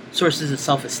sources of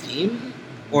self-esteem,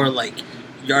 or like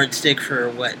yardstick for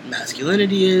what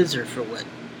masculinity is, or for what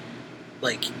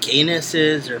like gayness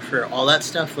is, or for all that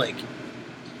stuff, like,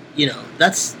 you know,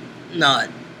 that's not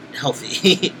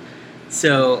healthy.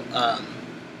 So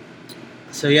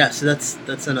yeah, so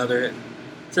that's another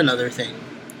thing.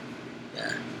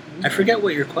 Yeah. I forget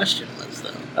what your question was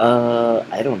though.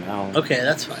 I don't know. Okay,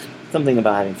 that's fine. Something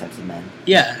about having sex with men.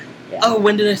 Yeah. Oh,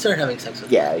 when did I start having sex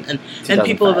with men? And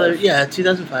people of other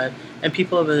 2005, and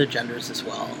people of other genders as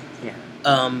well. Yeah.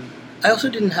 I also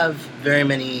didn't have very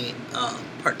many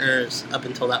partners up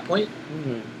until that point.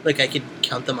 Like I could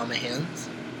count them on my hands.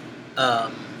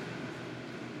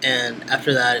 And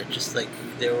after that, it just like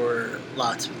there were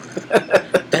lots more.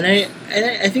 and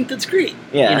I think that's great.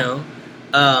 Yeah. You know,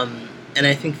 and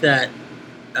I think that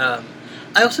I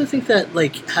also think that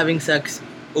like having sex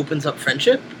opens up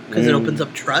friendship because it opens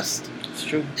up trust. It's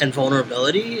true. And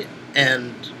vulnerability.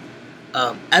 And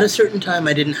at a certain time,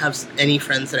 I didn't have any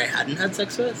friends that I hadn't had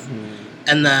sex with.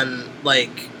 And then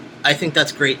like I think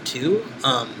that's great too.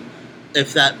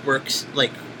 If that works,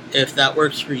 like if that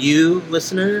works for you,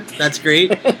 listener, that's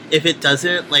great. If it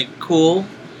doesn't, like cool.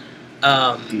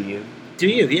 Do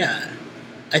you? Yeah.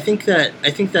 I think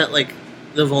that like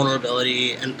the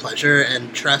vulnerability and pleasure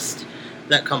and trust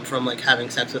that come from like having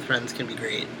sex with friends can be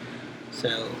great.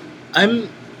 So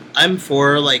I'm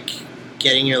for like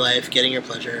getting your life, getting your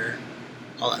pleasure,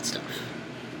 all that stuff.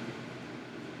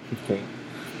 Okay.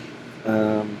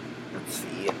 Let's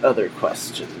see. Other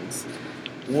questions.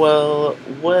 Well,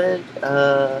 what?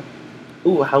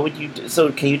 How would you?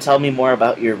 So, can you tell me more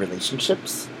about your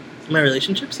relationships? My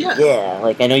relationships, yeah. Yeah,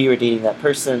 like I know you were dating that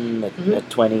person at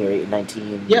 20 or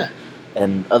 19. Yeah.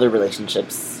 And other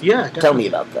relationships. Yeah, definitely. Tell me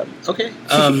about them. Okay.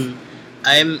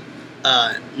 I'm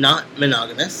not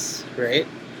monogamous, right?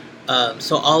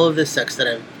 So all of this sex that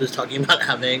I was talking about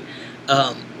having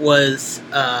was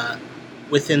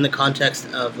within the context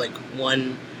of like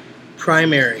one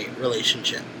primary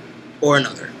relationship or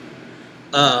another.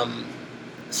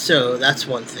 So that's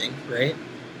one thing, right?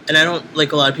 And I don't,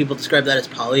 like a lot of people describe that as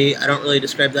poly. I don't really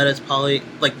describe that as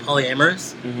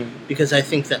polyamorous, because I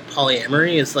think that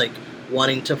polyamory is like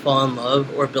wanting to fall in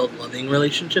love or build loving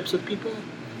relationships with people.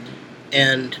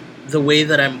 And the way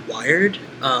that I'm wired,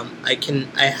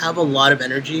 I have a lot of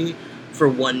energy for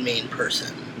one main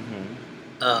person.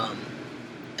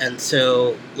 And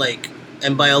so like,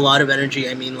 and by a lot of energy,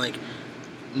 I mean like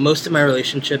most of my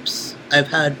relationships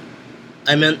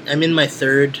I'm in my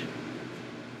third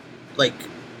like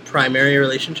primary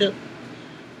relationship.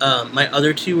 My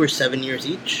other two were 7 years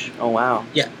each. Oh wow.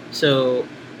 Yeah. So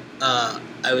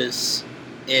I was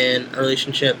in a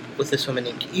relationship with this woman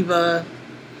named Eva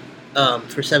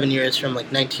for 7 years, from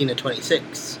like 19 to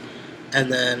 26.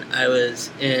 And then I was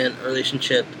in a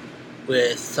relationship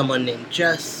with someone named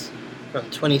Jess from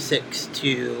 26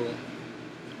 to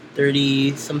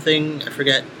 30 something, I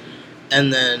forget.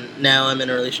 And then now I'm in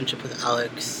a relationship with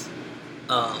Alex.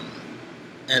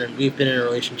 And we've been in a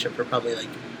relationship for probably like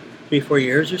 3-4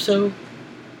 years or so.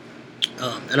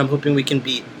 And I'm hoping we can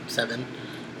beat 7.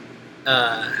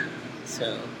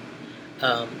 So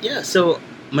So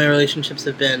my relationships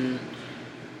have been,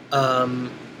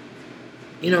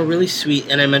 really sweet.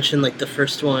 And I mentioned, like, the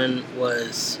first one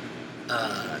was,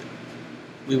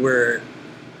 we were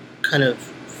kind of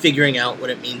figuring out what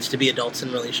it means to be adults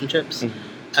in relationships. Mhm.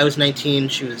 I was 19,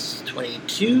 she was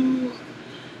 22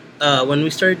 when we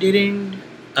started dating.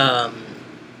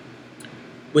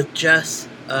 With Jess,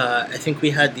 I think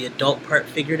we had the adult part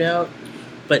figured out,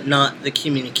 but not the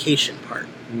communication part.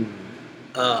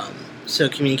 So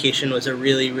communication was a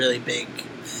really, really big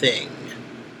thing.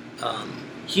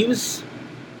 He was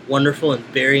wonderful and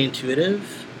very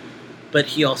intuitive, but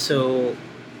he also,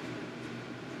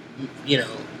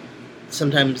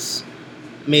 sometimes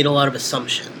made a lot of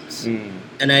assumptions.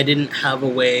 And I didn't have a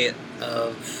way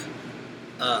of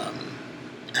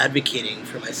advocating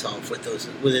for myself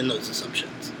within those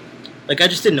assumptions. Like, I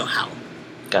just didn't know how.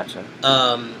 Gotcha.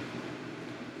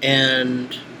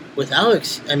 And with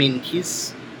Alex, I mean,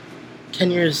 he's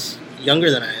 10 years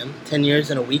younger than I am. 10 years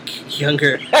and a week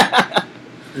younger.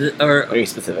 Or Very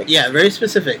specific. Yeah, very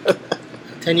specific.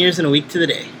 10 years and a week to the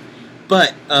day.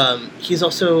 But he's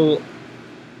also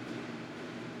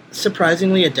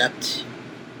surprisingly adept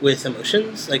with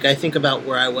emotions. Like, I think about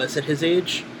where I was at his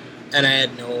age, and I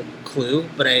had no clue,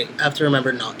 but I have to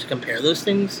remember not to compare those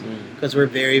things, because we're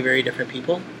very, very different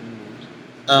people.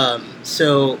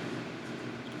 So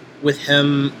with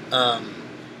him,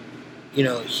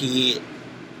 he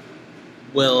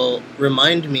will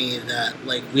remind me that,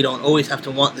 like, we don't always have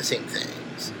to want the same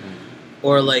things.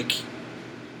 Or, like,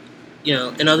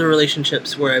 in other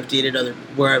relationships where I've dated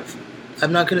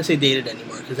I'm not going to say dated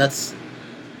anymore, because that's,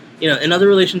 in other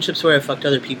relationships where I've fucked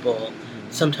other people,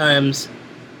 sometimes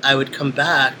I would come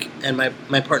back and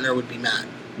my partner would be mad.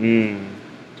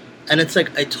 And it's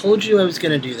like, I told you I was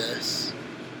going to do this.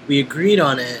 We agreed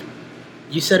on it.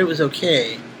 You said it was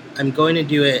okay. I'm going to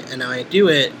do it, and now I do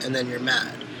it, and then you're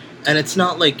mad. And it's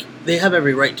not like they have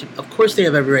every right to... Of course they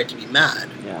have every right to be mad.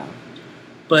 Yeah.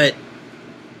 But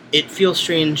it feels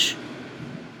strange.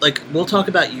 Like, we'll talk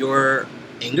about your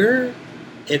anger.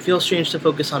 It feels strange to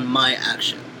focus on my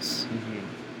actions.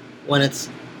 When it's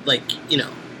like,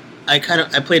 I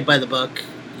played by the book.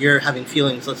 You're having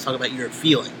feelings. Let's talk about your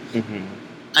feelings.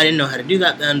 I didn't know how to do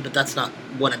that then, but that's not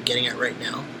what I'm getting at right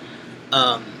now.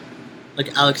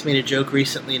 Like, Alex made a joke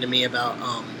recently to me about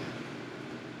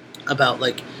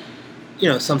like,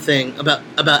 something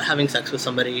about having sex with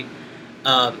somebody,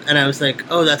 and I was like,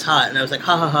 oh, that's hot, and I was like,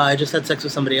 ha ha ha, I just had sex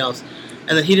with somebody else,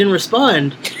 and then he didn't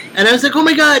respond, and I was like, oh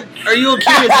my god, are you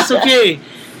okay? Is this okay?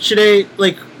 Should I,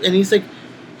 like, and he's like,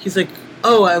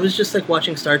 oh, I was just, like,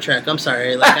 watching Star Trek, I'm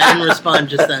sorry, like, I didn't respond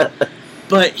just then,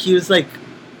 but he was like,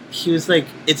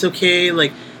 it's okay,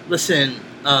 like, listen,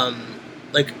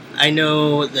 like, I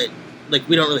know that, like,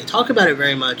 we don't really talk about it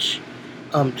very much,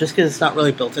 just because it's not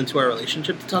really built into our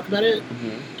relationship to talk about it.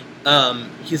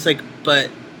 He's like, but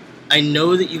I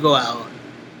know that you go out,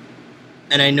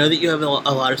 and I know that you have a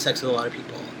lot of sex with a lot of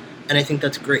people, and I think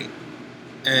that's great,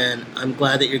 and I'm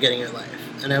glad that you're getting your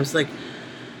life. And I was like,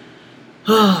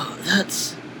 oh,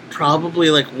 that's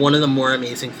probably, like, one of the more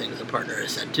amazing things a partner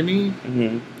has said to me.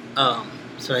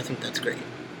 So I think that's great.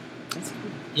 That's cute.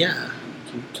 Yeah.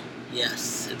 Cute.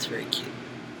 Yes, it's very cute.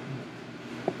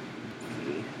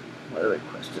 What other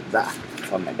questions?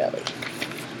 It's on my belly.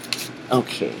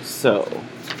 Okay, so,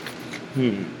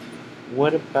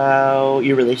 what about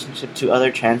your relationship to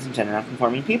other trans and gender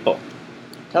nonconforming people?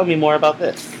 Tell me more about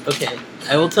this. Okay,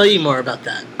 I will tell you more about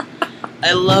that.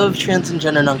 I love trans and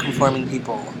gender nonconforming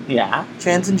people. Yeah?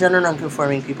 Trans and gender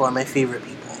nonconforming people are my favorite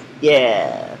people.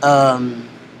 Yeah.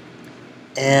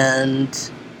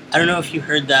 And I don't know if you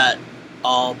heard that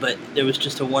all, but there was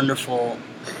just a wonderful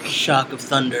shock of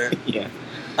thunder. Yeah.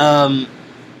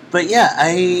 But yeah,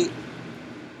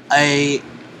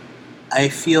 I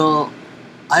feel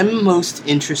I'm most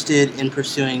interested in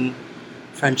pursuing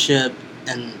friendship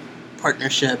and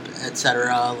partnership,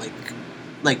 etc.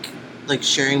 Like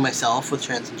sharing myself with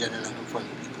trans and gender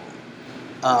nonconforming people.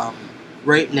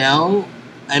 Right now,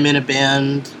 I'm in a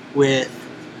band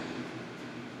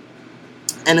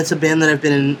and it's a band that I've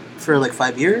been in for like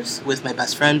 5 years with my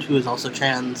best friend who is also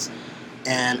trans,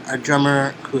 and our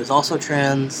drummer who is also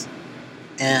trans,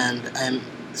 and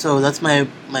so that's my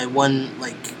one,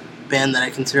 like, band that I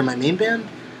consider my main band.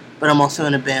 But I'm also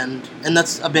in a band, and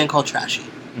that's a band called Trashy,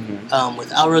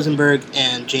 with Al Rosenberg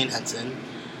and Jane Henson.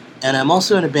 And I'm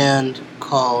also in a band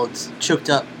called Choked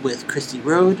Up with Christy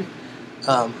Rode,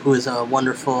 who is a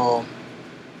wonderful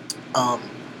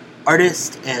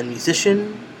artist and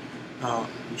musician.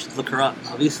 You should look her up,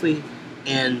 obviously.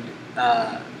 And,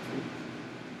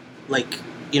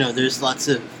 there's lots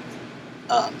of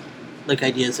like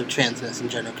ideas of transness and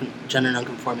gender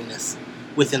nonconformingness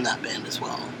within that band as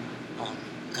well.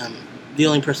 The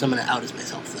only person I'm going to out is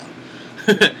myself, though.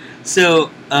 So,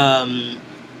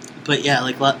 but yeah,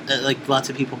 like lots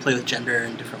of people play with gender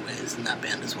in different ways in that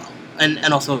band as well,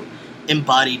 and also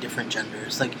embody different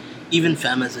genders. Like even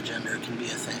femme as a gender can be a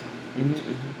thing.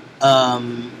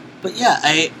 Mm-hmm. But yeah,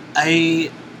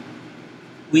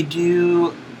 we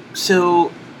do.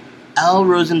 So Al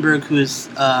Rosenberg, who is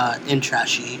in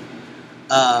Trashy,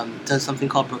 does something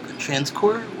called Brooklyn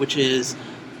Transcore, which is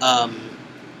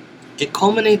it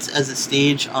culminates as a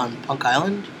stage on Punk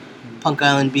Island. Punk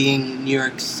Island being New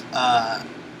York's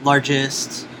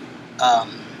largest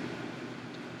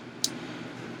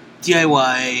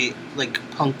DIY like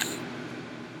punk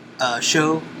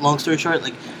show. Long story short,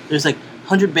 like there's like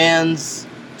 100 bands,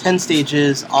 10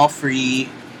 stages, all free,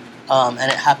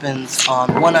 and it happens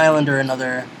on one island or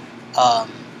another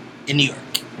in New York.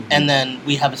 Mm-hmm. And then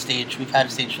we have a stage. We've had a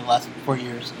stage for the last 4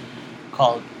 years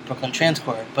called Brooklyn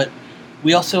Transcore, but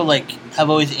we also like have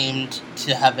always aimed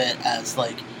to have it as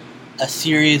like a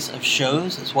series of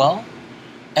shows as well,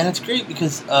 and it's great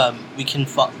because we can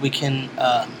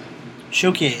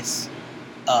showcase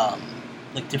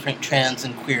like different trans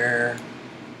and queer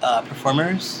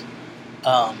performers,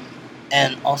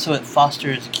 and also it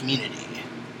fosters a community,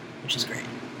 which is great.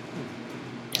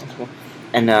 Yeah. Cool.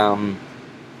 And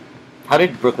how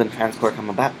did Brooklyn Transcore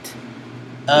come about?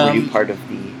 Were you part of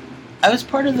the? I was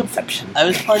part of the inception. I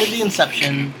was part of the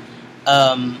inception.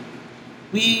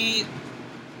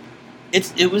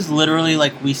 It was literally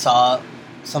like we saw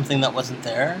something that wasn't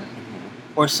there,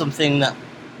 or something that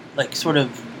like sort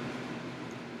of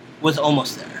was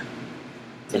almost there.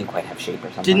 Didn't quite have shape or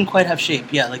something. Didn't quite have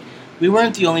shape. Yeah, like we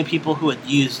weren't the only people who had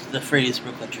used the phrase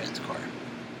Brooklyn Transcore,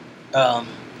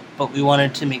 but we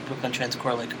wanted to make Brooklyn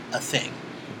Transcore like a thing,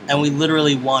 and we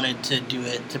literally wanted to do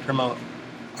it to promote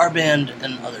our band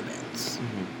and other bands.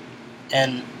 Mm-hmm.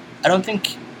 And I don't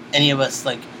think any of us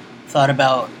like thought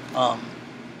about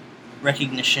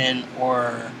recognition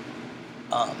or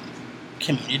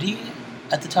community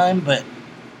at the time, but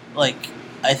like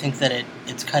I think that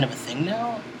it's kind of a thing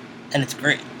now, and it's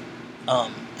great.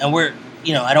 And we're,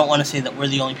 I don't want to say that we're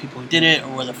the only people who did it or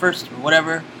we're the first or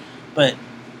whatever, but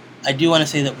I do want to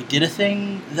say that we did a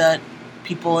thing that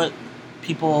people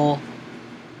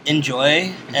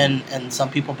enjoy and some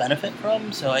people benefit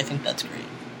from, so I think that's great.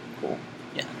 Cool.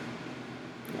 Yeah.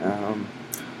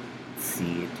 Let's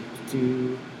see.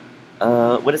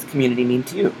 What does community mean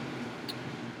to you?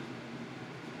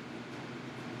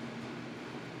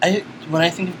 When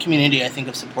I think of community, I think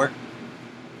of support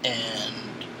and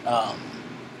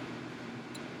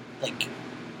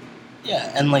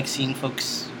and seeing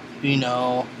folks who you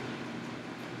know,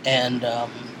 and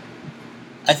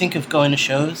I think of going to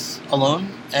shows alone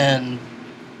and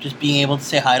just being able to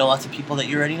say hi to lots of people that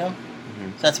you already know.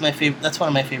 Mm-hmm. So that's my favorite. That's one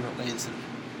of my favorite ways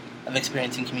of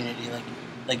experiencing community,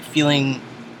 like feeling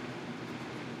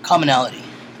commonality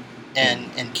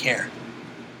and care.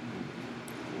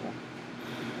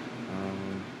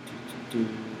 I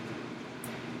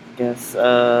guess,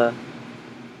 how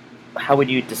would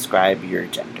you describe your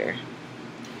gender?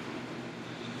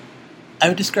 I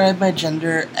would describe my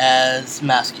gender as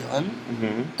masculine.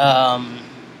 Mm-hmm.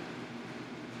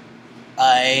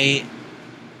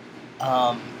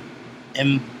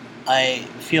 I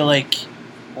feel like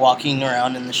walking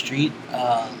around in the street,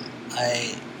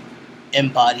 I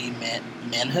embody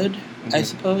manhood, mm-hmm. I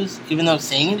suppose, even though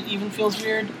saying it even feels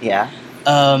weird. Yeah.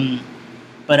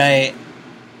 But I,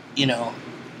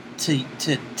 to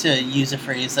use a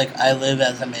phrase like I live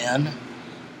as a man,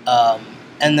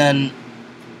 and then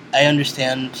I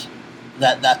understand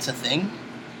that that's a thing,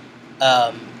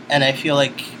 and I feel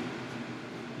like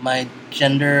my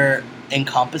gender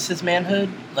encompasses manhood.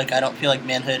 Like I don't feel like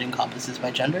manhood encompasses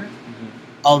my gender, mm-hmm.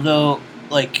 although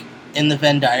like in the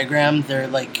Venn diagram they're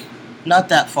like not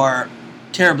that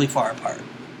terribly far apart.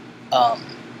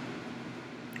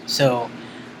 So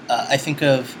I think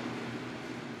of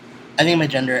my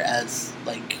gender as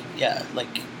like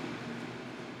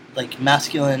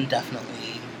masculine, definitely.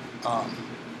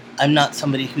 I'm not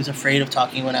somebody who's afraid of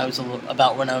talking when I was a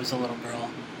little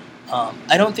girl.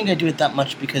 I don't think I do it that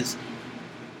much because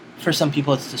for some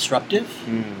people it's disruptive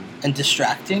and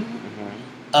distracting.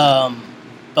 Mm-hmm.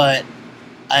 But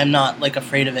I'm not like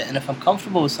afraid of it, and if I'm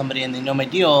comfortable with somebody and they know my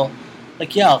deal,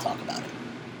 like I'll talk about it,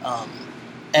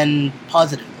 and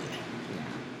positively.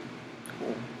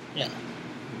 Cool. Yeah.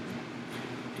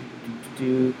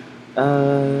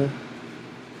 I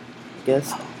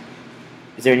guess.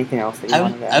 Is there anything else that you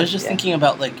wanted to add? I was just thinking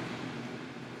about like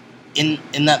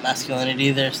in that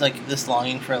masculinity, there's like this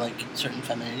longing for like certain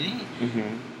femininity,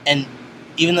 Mm-hmm. and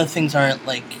even though things aren't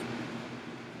like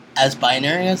as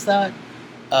binary as that,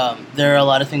 there are a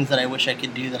lot of things that I wish I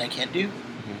could do that I can't do.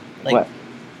 Mm-hmm. Like What?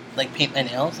 like paint my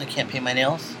nails. I can't paint my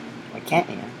nails. Why can't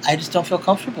you? I just don't feel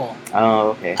comfortable. Oh,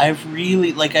 okay. I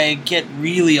get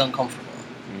really uncomfortable.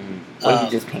 What if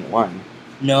you just paint one?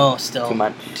 No, still Too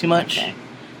much? Too much. Okay.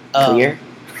 Um, Clear?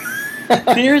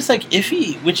 Clear is like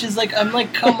iffy, which is like I'm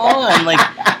like come on, like,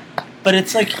 but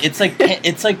it's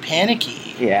like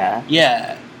panicky. Yeah.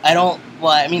 Yeah, I don't.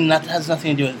 Well, I mean that has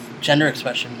nothing to do with gender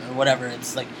expression or whatever.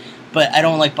 It's like, but I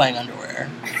don't like buying underwear,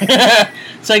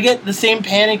 so I get the same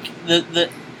panic.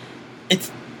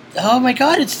 It's oh my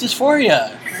god, it's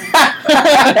dysphoria.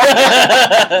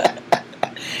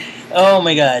 Oh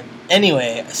my god.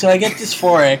 Anyway, so I get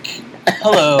dysphoric.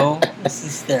 Hello, this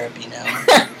is therapy now.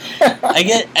 I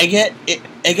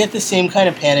get the same kind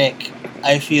of panic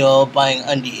I feel buying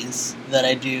undies that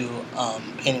I do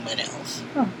painting my nails.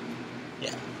 Huh.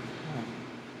 Yeah.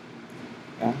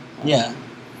 Yeah. Yeah.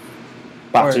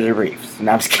 Boxers or briefs?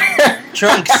 No, I'm just kidding.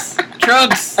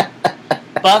 Trunks.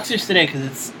 Boxers today because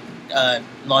it's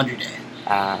laundry day.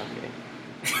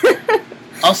 Okay.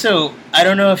 Also, I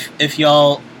don't know if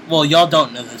y'all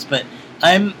don't know this, but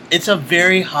it's a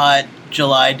very hot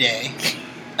July day.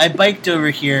 I biked over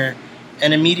here,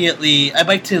 and immediately I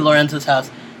biked to Lorenzo's house,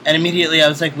 and immediately I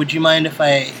was like, "Would you mind if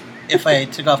I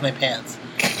took off my pants?"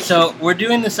 So we're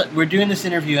doing this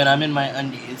interview, and I'm in my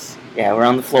undies. Yeah, we're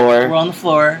on the floor. We're on the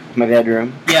floor. My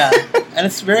bedroom. Yeah, and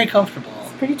it's very comfortable.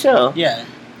 It's pretty chill. Yeah.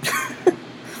 Let's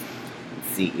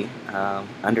see.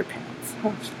 Underpants.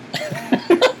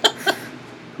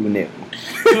 Who knew?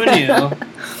 Who knew?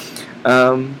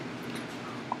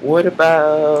 What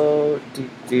about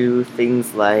do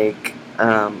things like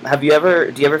do you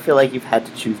ever feel like you've had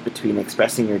to choose between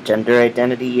expressing your gender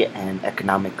identity and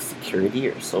economic security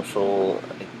or social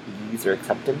ease or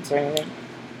acceptance or anything?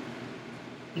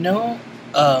 No,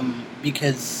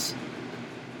 because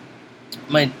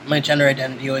my gender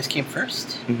identity always came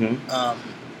first. Mm-hmm.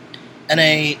 And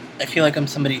I feel like I'm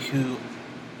somebody who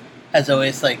has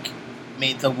always like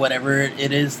made the whatever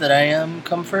it is that I am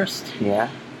come first. Yeah.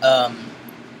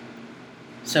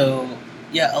 So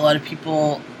yeah, a lot of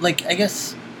people like I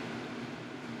guess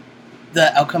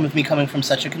the outcome of me coming from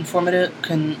such a conservative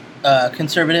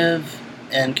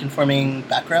and conforming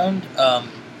background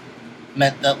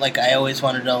meant that like I always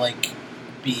wanted to like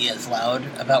be as loud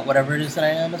about whatever it is that I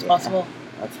am as possible.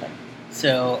 That's fine.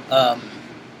 So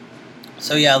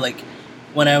so yeah, like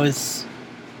when I was,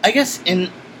 I guess in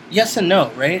yes and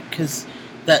no, right? Because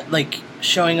that like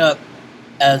showing up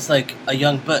as like a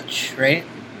young butch, right,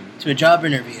 to a job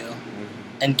interview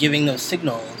and giving those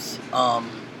signals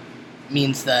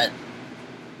means that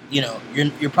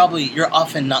you're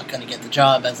often not going to get the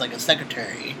job as like a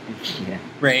secretary, Yeah.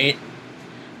 right?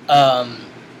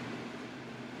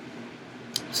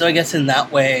 So I guess in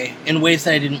that way, in ways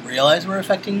that I didn't realize were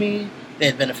affecting me, they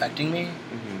had been affecting me.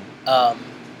 Mm-hmm.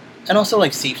 And also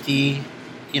like safety,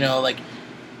 like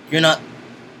you're not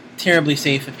terribly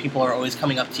safe if people are always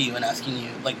coming up to you and asking you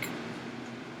like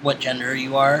what gender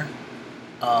you are.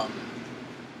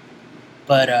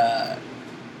 But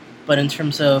in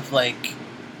terms of like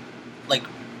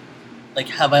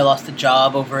have I lost a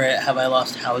job over it? Have I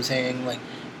lost housing? Like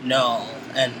no,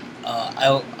 and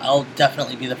I'll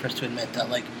definitely be the first to admit that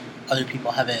like other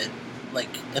people have it. Like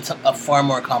it's a far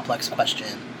more complex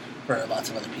question for lots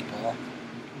of other people.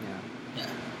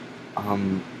 Yeah.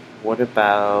 What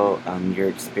about your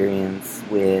experience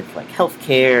with like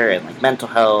healthcare and like mental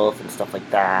health and stuff like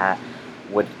that?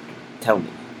 Tell me.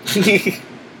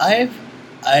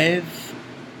 I've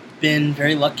been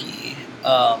very lucky.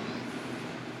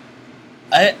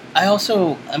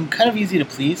 I'm kind of easy to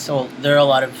please, so there are a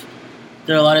lot of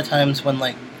times when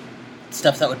like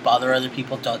stuff that would bother other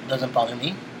people doesn't bother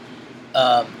me.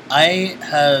 I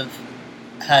have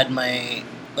had my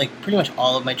like pretty much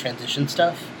all of my transition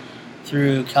stuff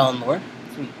through Cal and Lord.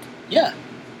 Sweet. Yeah,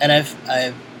 and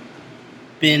I've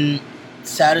been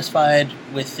satisfied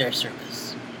with their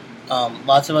service.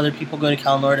 Lots of other people go to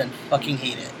Cal and Lord and fucking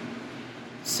hate it.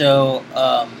 So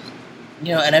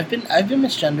and I've been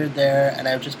misgendered there, and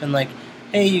I've just been like,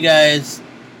 hey, you guys,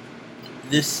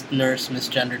 this nurse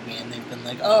misgendered me, and they've been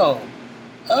like, oh,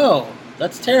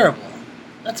 that's terrible.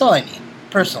 That's all I need,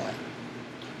 personally.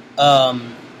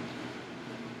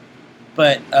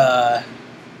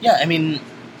 Yeah, I mean,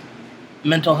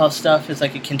 mental health stuff is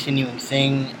like a continuing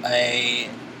thing. I,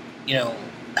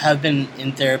 have been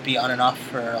in therapy on and off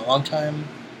for a long time,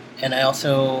 and I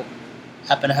also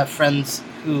happen to have friends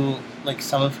who, like,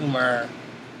 some of whom are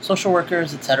social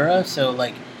workers, etc. So,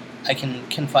 like, I can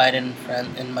confide in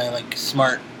my like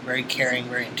smart, very caring,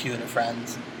 very intuitive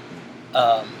friends.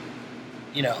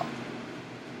 You know,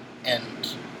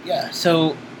 and yeah,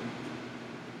 so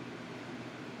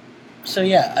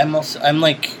yeah, I'm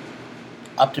like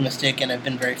optimistic, and I've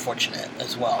been very fortunate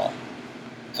as well,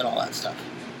 and all that stuff.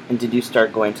 And did you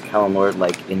start going to Callan-Lorde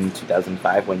like in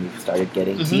 2005 when you started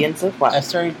getting tea and stuff? Wow. I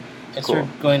started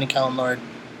going to Callan-Lorde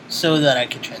so that I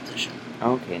could transition.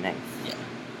 Okay, nice. Yeah.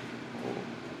 Cool.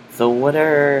 So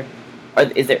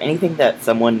is there anything that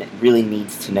someone really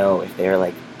needs to know if they're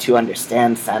like, to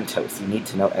understand Santos, you need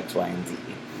to know X, Y, and Z?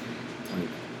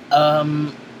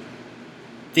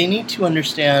 They need to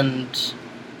understand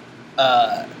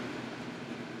that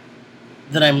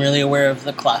I'm really aware of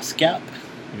the class gap.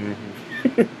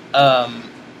 Mm-hmm.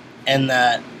 And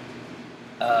that,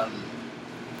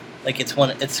 like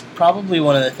it's probably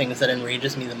one of the things that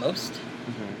enrages me the most.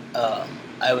 Mm-hmm.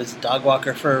 I was a dog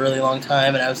walker for a really long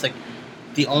time, and I was like,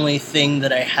 the only thing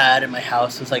that I had in my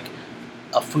house was like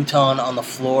a futon on the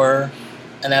floor,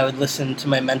 and I would listen to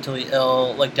my mentally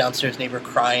ill, like downstairs neighbor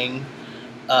crying,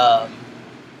 and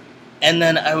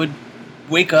then I would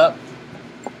wake up,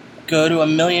 go to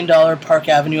 $1 million Park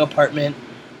Avenue apartment,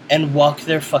 and walk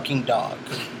their fucking dog.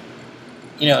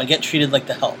 And get treated like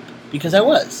the help. Because I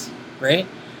was, right?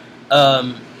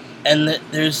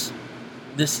 There's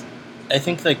this, I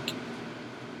think, like,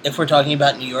 if we're talking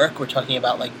about New York, we're talking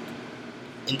about, like,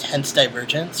 intense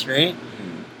divergence, right?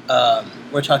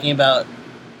 Mm-hmm. We're talking about,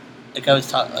 like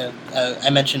I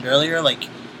mentioned earlier, like,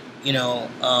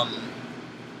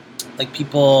 like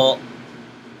people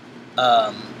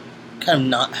kind of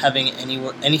not having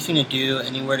anything to do,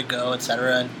 anywhere to go,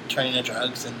 etc., and turning to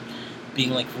drugs and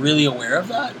being like really aware of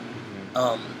that,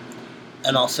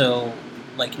 and also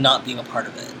like not being a part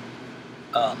of it.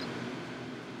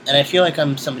 And I feel like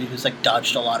I'm somebody who's like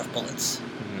dodged a lot of bullets.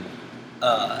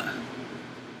 Mm-hmm.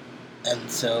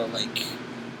 And so like,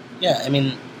 yeah, I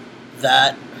mean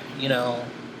that,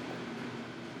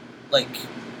 like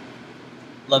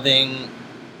loving,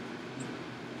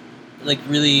 like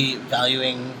really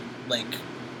valuing like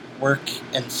work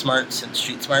and smarts and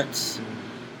street smarts.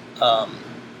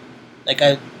 Like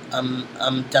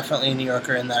I'm definitely a New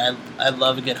Yorker in that I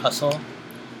love a good hustle,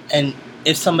 and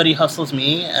if somebody hustles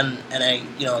me and I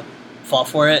fall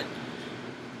for it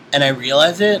and I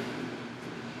realize it,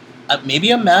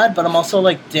 maybe I'm mad, but I'm also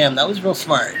like, damn, that was real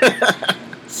smart.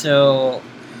 So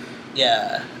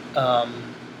yeah,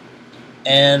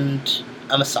 and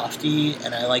I'm a softie,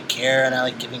 and I like care, and I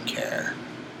like giving care.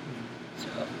 So.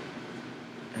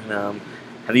 And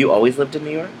have you always lived in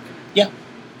New York? Yeah.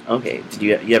 Okay. Did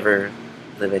you ever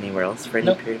live anywhere else for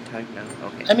any period of time? No.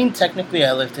 Okay. I mean, technically,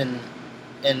 I lived in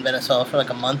Venezuela for like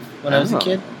a month when I was a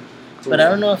kid, cool. But I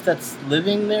don't know if that's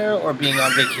living there or being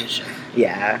on vacation.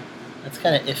 Yeah. That's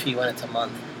kind of iffy when it's a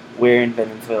month. Where in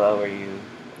Venezuela were you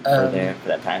there for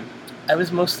that time? I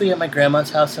was mostly at my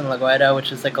grandma's house in La Guaira,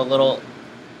 which is like a little.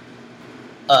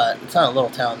 It's not a little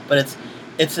town, but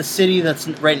it's a city that's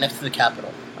right next to the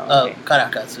capital,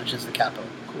 Caracas, which is the capital.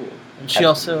 Cool. And she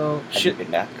also. Have you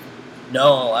been back?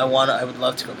 No, I would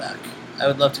love to go back. I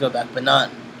would love to go back, but not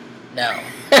now.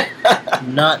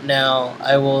 Not now.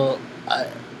 I will.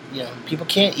 People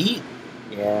can't eat.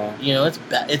 Yeah. It's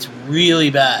bad. It's really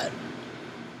bad.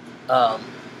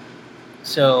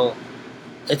 So,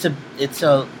 it's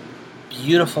a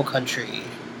beautiful country,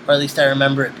 or at least I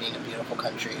remember it being a beautiful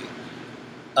country.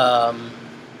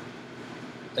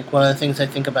 Like one of the things I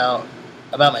think about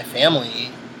my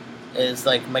family is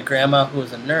like my grandma, who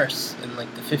was a nurse in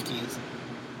like the 50s,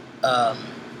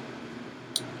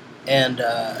 and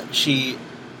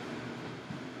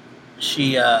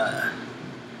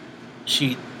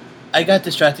I got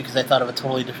distracted because I thought of a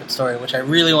totally different story, which I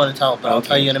really want to tell, but I'll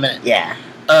tell you in a minute. Yeah.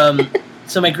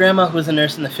 So my grandma, who was a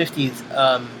nurse in the 50s,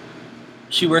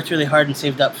 she worked really hard and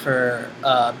saved up for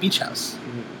a beach house.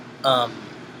 Mm-hmm.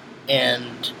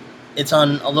 And it's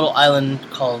on a little island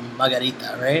called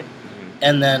Margarita, right? Mm-hmm.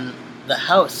 And then the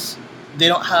house, they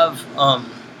don't have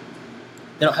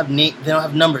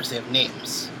numbers, they have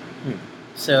names. Hmm.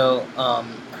 So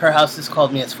her house is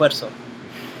called Mi Esfuerzo,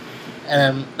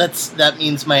 and that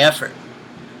means my effort.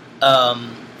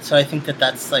 So I think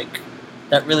that's like,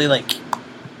 that really like,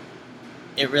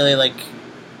 it really like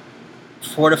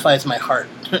fortifies my heart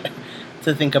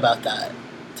to think about that,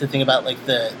 to think about like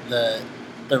the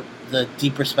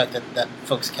deep respect that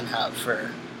folks can have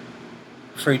for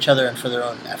each other and for their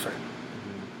own effort.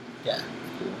 Mm-hmm. Yeah.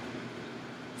 Cool.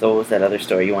 So what was that other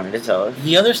story you wanted to tell us?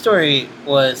 The other story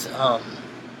was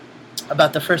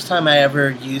about the first time I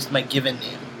ever used my given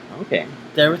name. Okay.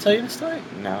 Did I ever tell you the story?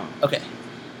 No. Okay.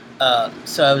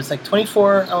 So I was like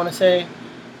 24, I want to say,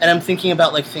 and I'm thinking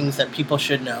about like things that people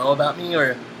should know about me,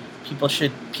 or people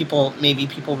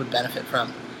would benefit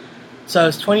from. So I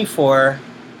was 24,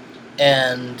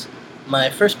 and my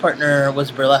first partner was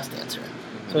a burlesque dancer.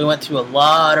 So we went to a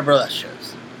lot of burlesque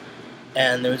shows,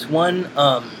 and there was one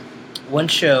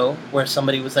show where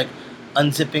somebody was like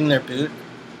unzipping their boot,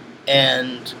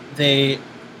 and they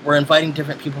were inviting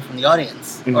different people from the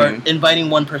audience, or inviting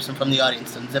one person from the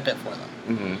audience to unzip it for them.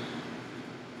 Mm-hmm.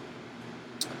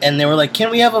 And they were like, "Can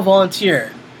we have a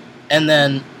volunteer?" And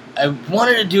then I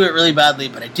wanted to do it really badly,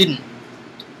 but I didn't.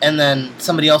 And then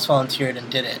somebody else volunteered and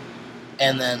did it.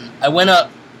 And then I went up,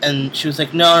 and she was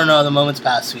like, no, the moment's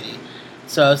passed, sweetie.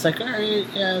 So I was like, all right,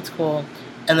 yeah, that's cool.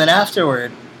 And then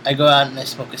afterward, I go out and I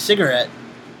smoke a cigarette.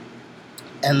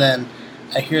 And then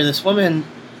I hear this woman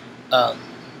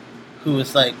who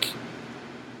was like,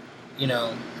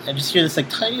 I just hear this like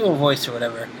tiny little voice or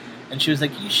whatever. And she was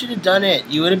like, you should have done it.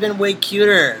 You would have been way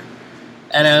cuter.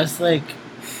 And I was like,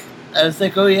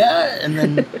 oh yeah? And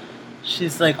then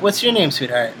she's like, what's your name,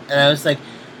 sweetheart? And I was like,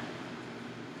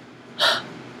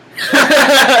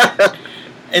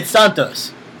 it's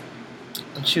Santos.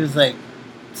 And she was like,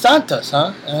 Santos,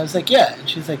 huh? And I was like, yeah. And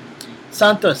she was like,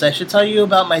 Santos, I should tell you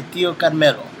about my tío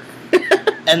Carmelo.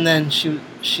 And then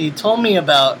she told me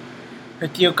about her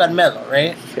tío Carmelo,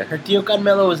 right? Yeah. Her tío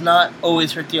Carmelo was not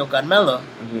always her tío Carmelo.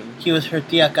 Mm-hmm. He was her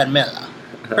tía Carmela.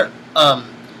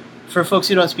 For folks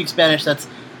who don't speak Spanish, that's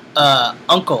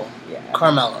Uncle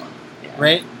Carmelo,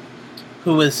 right?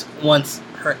 Who was once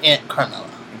her Aunt Carmela.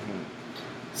 Mm-hmm.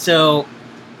 So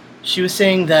she was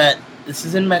saying that this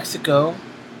is in Mexico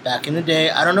back in the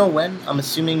day. I don't know when. I'm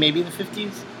assuming maybe the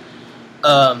 50s.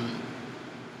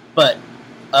 But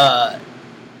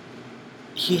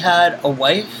he had a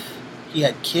wife, he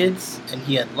had kids, and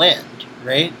he had land,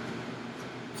 right?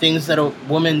 Things that a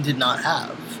woman did not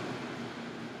have.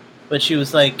 But she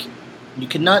was like, you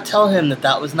could not tell him that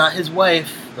that was not his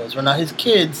wife, those were not his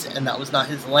kids, and that was not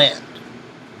his land.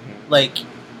 Mm-hmm. Like,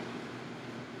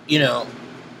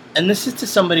 and this is to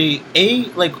somebody,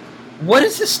 what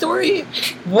is this story?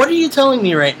 What are you telling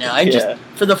me right now? I just,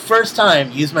 for the first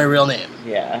time, used my real name.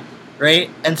 Yeah. Right?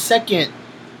 And second,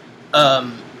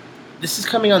 this is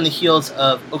coming on the heels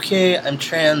of, okay, I'm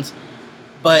trans,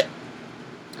 but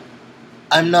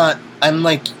I'm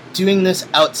like doing this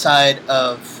outside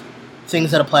of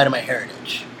things that apply to my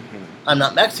heritage. Mm-hmm. I'm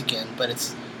not Mexican, but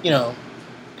it's,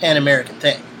 Pan-American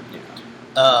thing.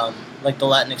 Yeah. Like the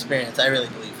Latin experience, I really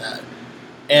believe that.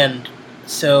 And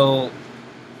so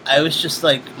I was just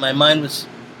like, my mind was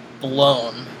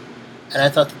blown, and I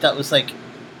thought that was like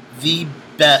the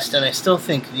best, and I still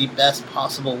think the best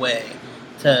possible way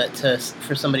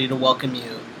for somebody to welcome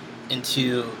you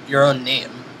into your own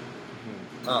name.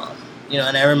 Mm-hmm.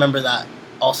 And I remember that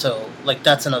also, like,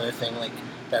 that's another thing, like,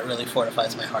 that really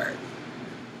fortifies my heart.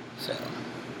 So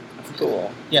that's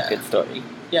cool. Yeah. Good story.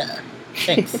 Yeah.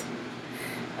 Thanks.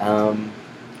 Are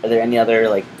there any other,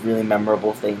 like, really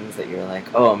memorable things that you're like,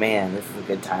 oh man, this is a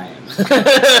good time?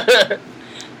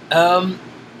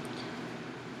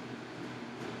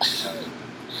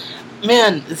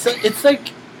 Man, it's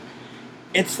like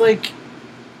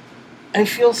it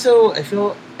feels a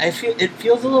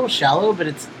little shallow, but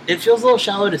it feels a little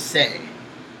shallow to say.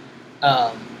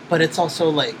 But it's also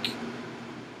like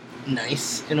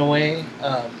nice in a way.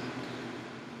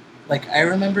 Like, I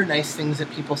remember nice things that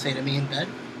people say to me in bed.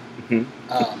 Mm-hmm.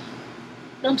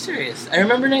 No, I'm serious. I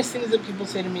remember nice things that people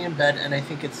say to me in bed, and I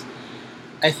think it's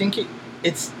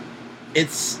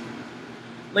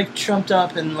like trumped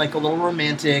up and like a little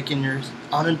romantic, and you're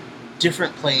on a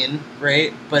different plane,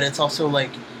 right? But it's also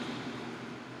like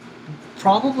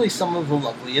probably some of the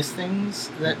loveliest things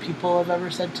that people have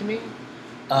ever said to me,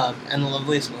 and the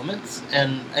loveliest moments.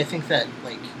 And I think that,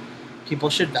 like, people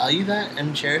should value that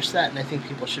and cherish that, and I think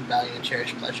people should value and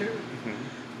cherish pleasure.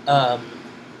 Mm-hmm.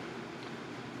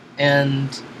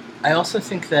 And I also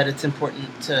think that it's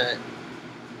important to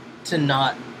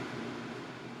not.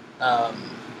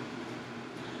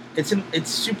 It's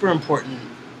super important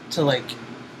to, like,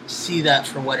 see that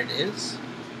for what it is,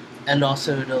 and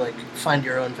also to, like, find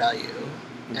your own value.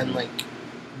 Mm-hmm. And, like,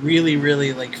 really,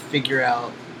 really, like, figure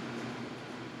out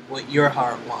what your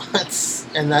heart wants.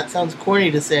 And that sounds corny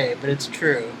to say, but it's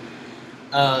true.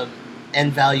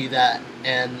 And value that,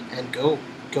 and go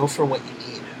for what you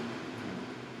need.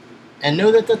 And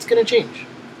know that that's going to change.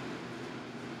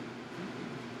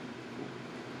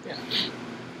 Yeah.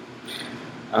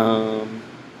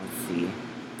 Let's see.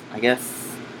 I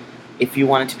guess if you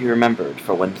wanted to be remembered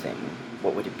for one thing,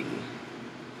 what would it be?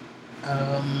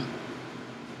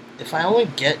 If I only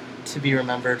get to be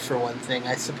remembered for one thing,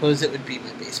 I suppose it would be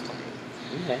my bass playing.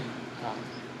 Okay.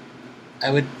 I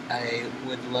would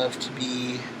love to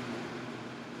be.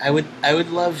 I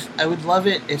would love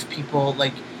it if people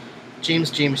like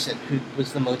James Jamerson, who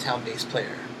was the Motown bass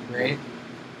player, right?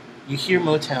 You hear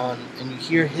Motown and you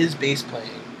hear his bass playing,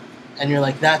 and you're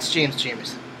like, that's James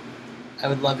Jamerson. I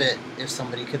would love it if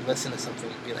somebody could listen to something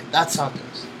and be like, that's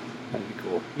Santos. That'd be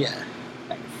cool. Yeah.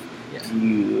 Nice. Yeah.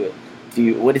 Do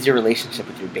you? What is your relationship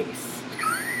with your bass?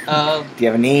 Um, Do you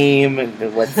have a name?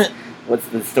 What's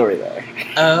the story there?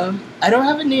 I don't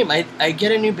have a name. I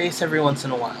get a new bass every once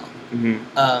in a while. Mm-hmm.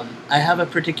 I have a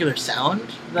particular sound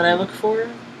that I look for,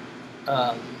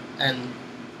 and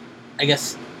I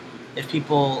guess if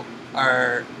people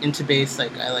are into bass,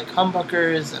 like I like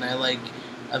humbuckers and I like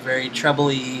a very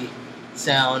trebly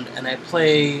sound, and I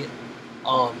play.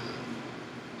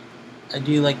 I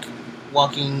do like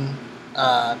walking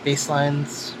bass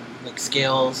lines, like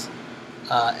scales,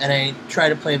 and I try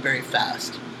to play very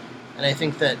fast. And I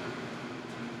think that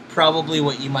probably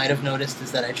what you might have noticed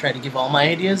is that I try to give all my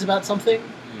ideas about something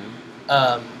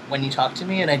when you talk to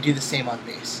me, and I do the same on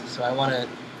bass. So I want to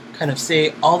kind of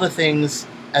say all the things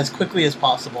as quickly as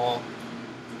possible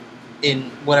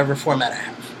in whatever format I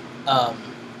have.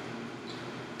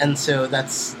 And so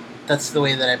that's the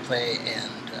way that I play,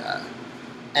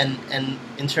 and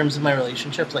in terms of my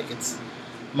relationship, like it's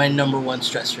my number one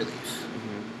stress relief.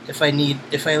 Mm-hmm.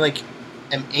 If I like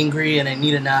am angry and I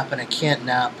need a nap and I can't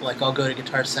nap, like I'll go to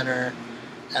Guitar Center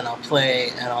and I'll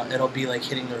play, and it'll be like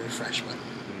hitting the refresh button.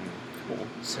 Cool.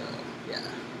 So yeah.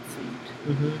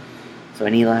 Sweet. Mm-hmm. So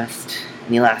any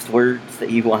last words that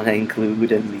you want to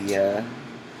include in the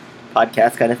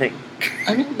podcast kind of thing?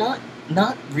 I mean,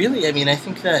 not really. I mean, I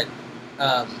think that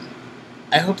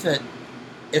I hope that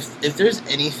if there's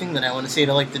anything that I want to say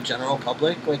to like the general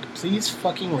public, like please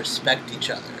fucking respect each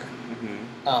other.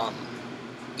 Mm-hmm.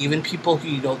 Even people who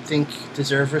you don't think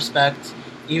deserve respect,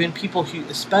 even people who,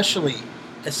 especially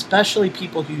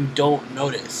people who you don't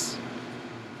notice,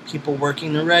 people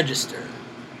working the register,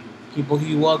 people who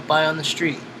you walk by on the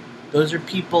street. Those are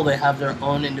people that have their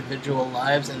own individual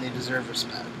lives and they deserve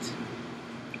respect.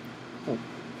 Cool.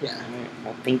 Yeah.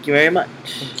 Well, thank you very much.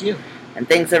 Thank you. And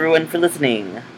thanks everyone for listening.